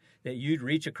touched that you'd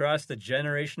reach across the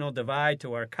generational divide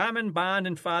to our common bond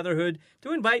and fatherhood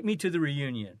to invite me to the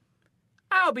reunion.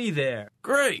 I'll be there.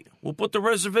 Great. We'll put the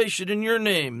reservation in your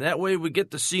name. That way we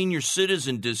get the senior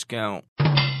citizen discount.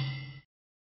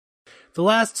 The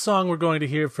last song we're going to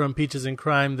hear from Peaches and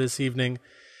Crime this evening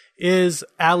is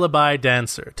Alibi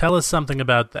Dancer. Tell us something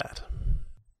about that.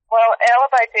 Well,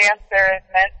 Alibi Dancer is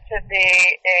meant to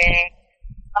be a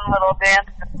fun little dance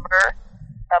number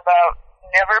about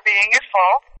never being at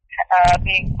fault,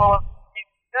 being full of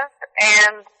excuses,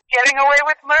 and getting away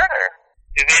with murder.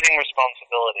 Evading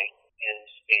responsibility is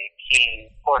a key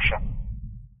portion.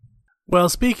 Well,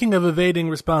 speaking of evading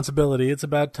responsibility, it's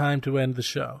about time to end the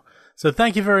show. So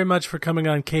thank you very much for coming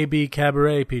on KB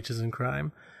Cabaret, Peaches and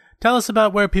Crime. Tell us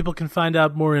about where people can find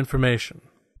out more information.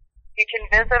 You can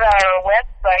visit our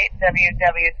website,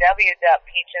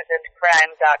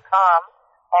 www.peachesandcrime.com,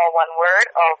 all one word,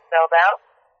 all spelled out.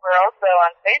 We're also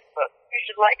on Facebook. You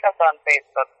should like us on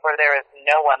Facebook, for there is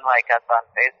no one like us on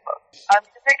Facebook. Our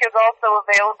music is also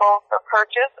available for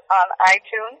purchase on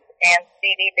iTunes and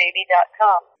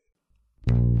cdbaby.com.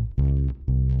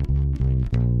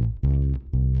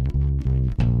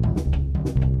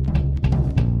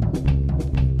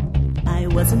 I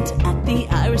wasn't at the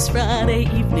Irish Friday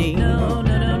evening. No.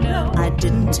 I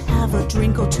didn't have a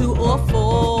drink or two or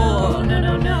four.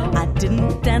 No. I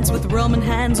didn't dance with Roman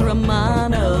Hands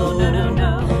Romano.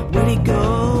 No. Where'd he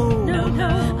go?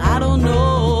 No. I don't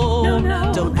know.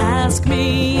 No. Don't ask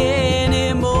me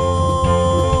anymore.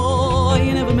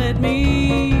 You never met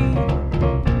me.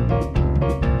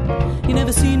 You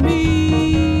never seen me.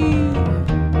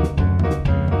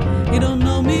 You don't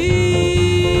know me.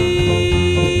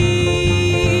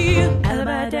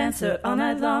 All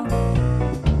night long.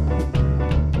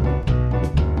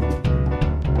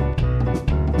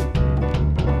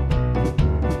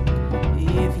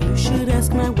 If you should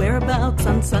ask my whereabouts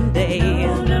on Sunday,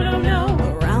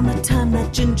 no. Around the time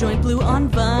that gin joint blew on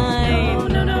Vine,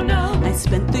 no. I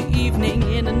spent the evening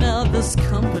in another's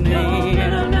company.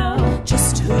 No.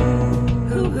 Just who,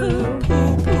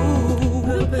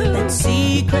 that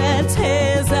secret's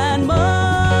his and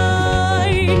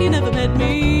mine. You never met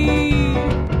me.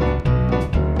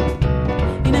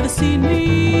 Seen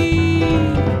me,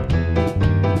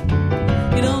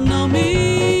 you don't know me.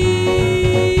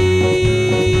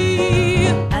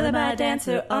 Alibi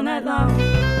dancer all night long.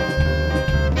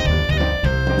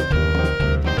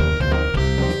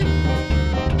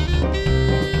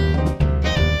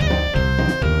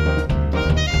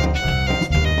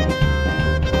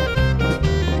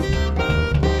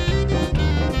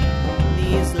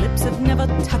 These lips have never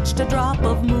touched a drop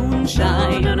of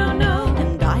moonshine. No.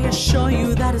 I assure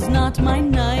you that is not my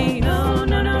night. No.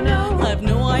 I've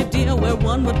no idea where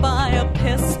one would buy a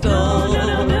pistol.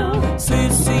 No.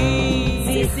 C-C-T-E.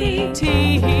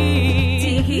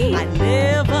 I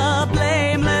live a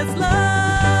blameless life.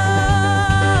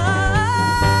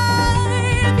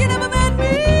 You never met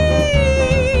me.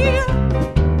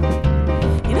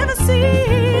 You never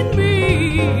seen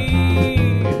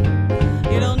me.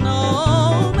 You don't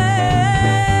know me.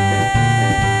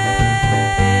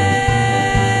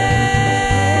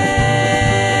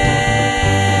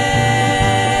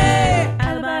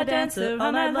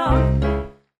 All night long.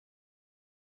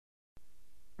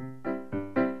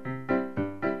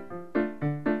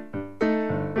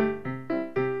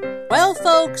 Well,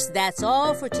 folks, that's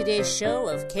all for today's show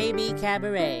of KB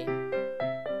Cabaret.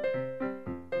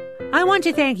 I want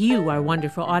to thank you, our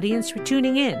wonderful audience, for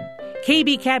tuning in.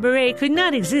 KB Cabaret could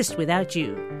not exist without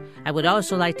you. I would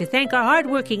also like to thank our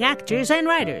hardworking actors and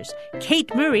writers,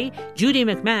 Kate Murray, Judy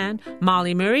McMahon,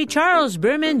 Molly Murray, Charles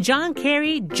Berman, John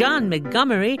Carey, John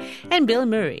Montgomery, and Bill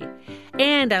Murray.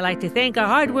 And I'd like to thank our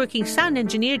hardworking sound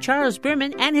engineer, Charles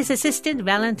Berman, and his assistant,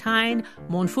 Valentine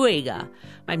Monfuega,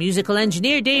 my musical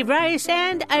engineer, Dave Rice,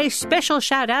 and a special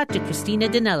shout-out to Christina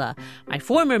Danella, my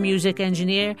former music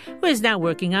engineer, who is now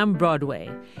working on Broadway.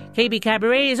 KB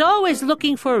Cabaret is always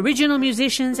looking for original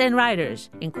musicians and writers.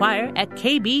 Inquire at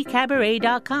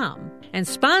kbkabaret.com. And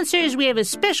sponsors, we have a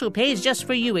special page just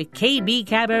for you at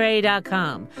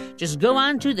kbkabaret.com. Just go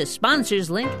on to the sponsors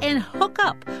link and hook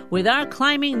up with our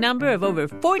climbing number of over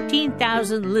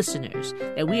 14,000 listeners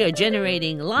that we are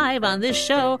generating live on this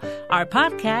show, our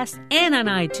podcast, and on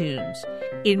iTunes.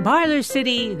 In Parlor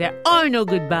City, there are no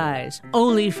goodbyes,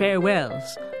 only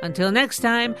farewells. Until next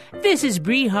time, this is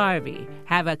Bree Harvey.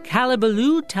 Have a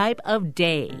Calabaloo type of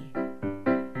day.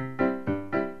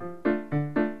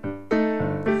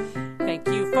 Thank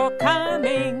you for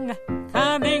coming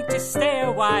to stay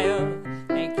a while.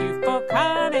 Thank you for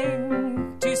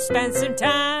coming to spend some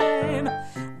time.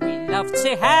 We love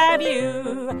to have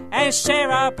you and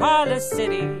share our Parlor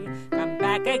City. Come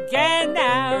back again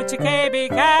now to KB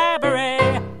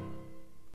Cabaret.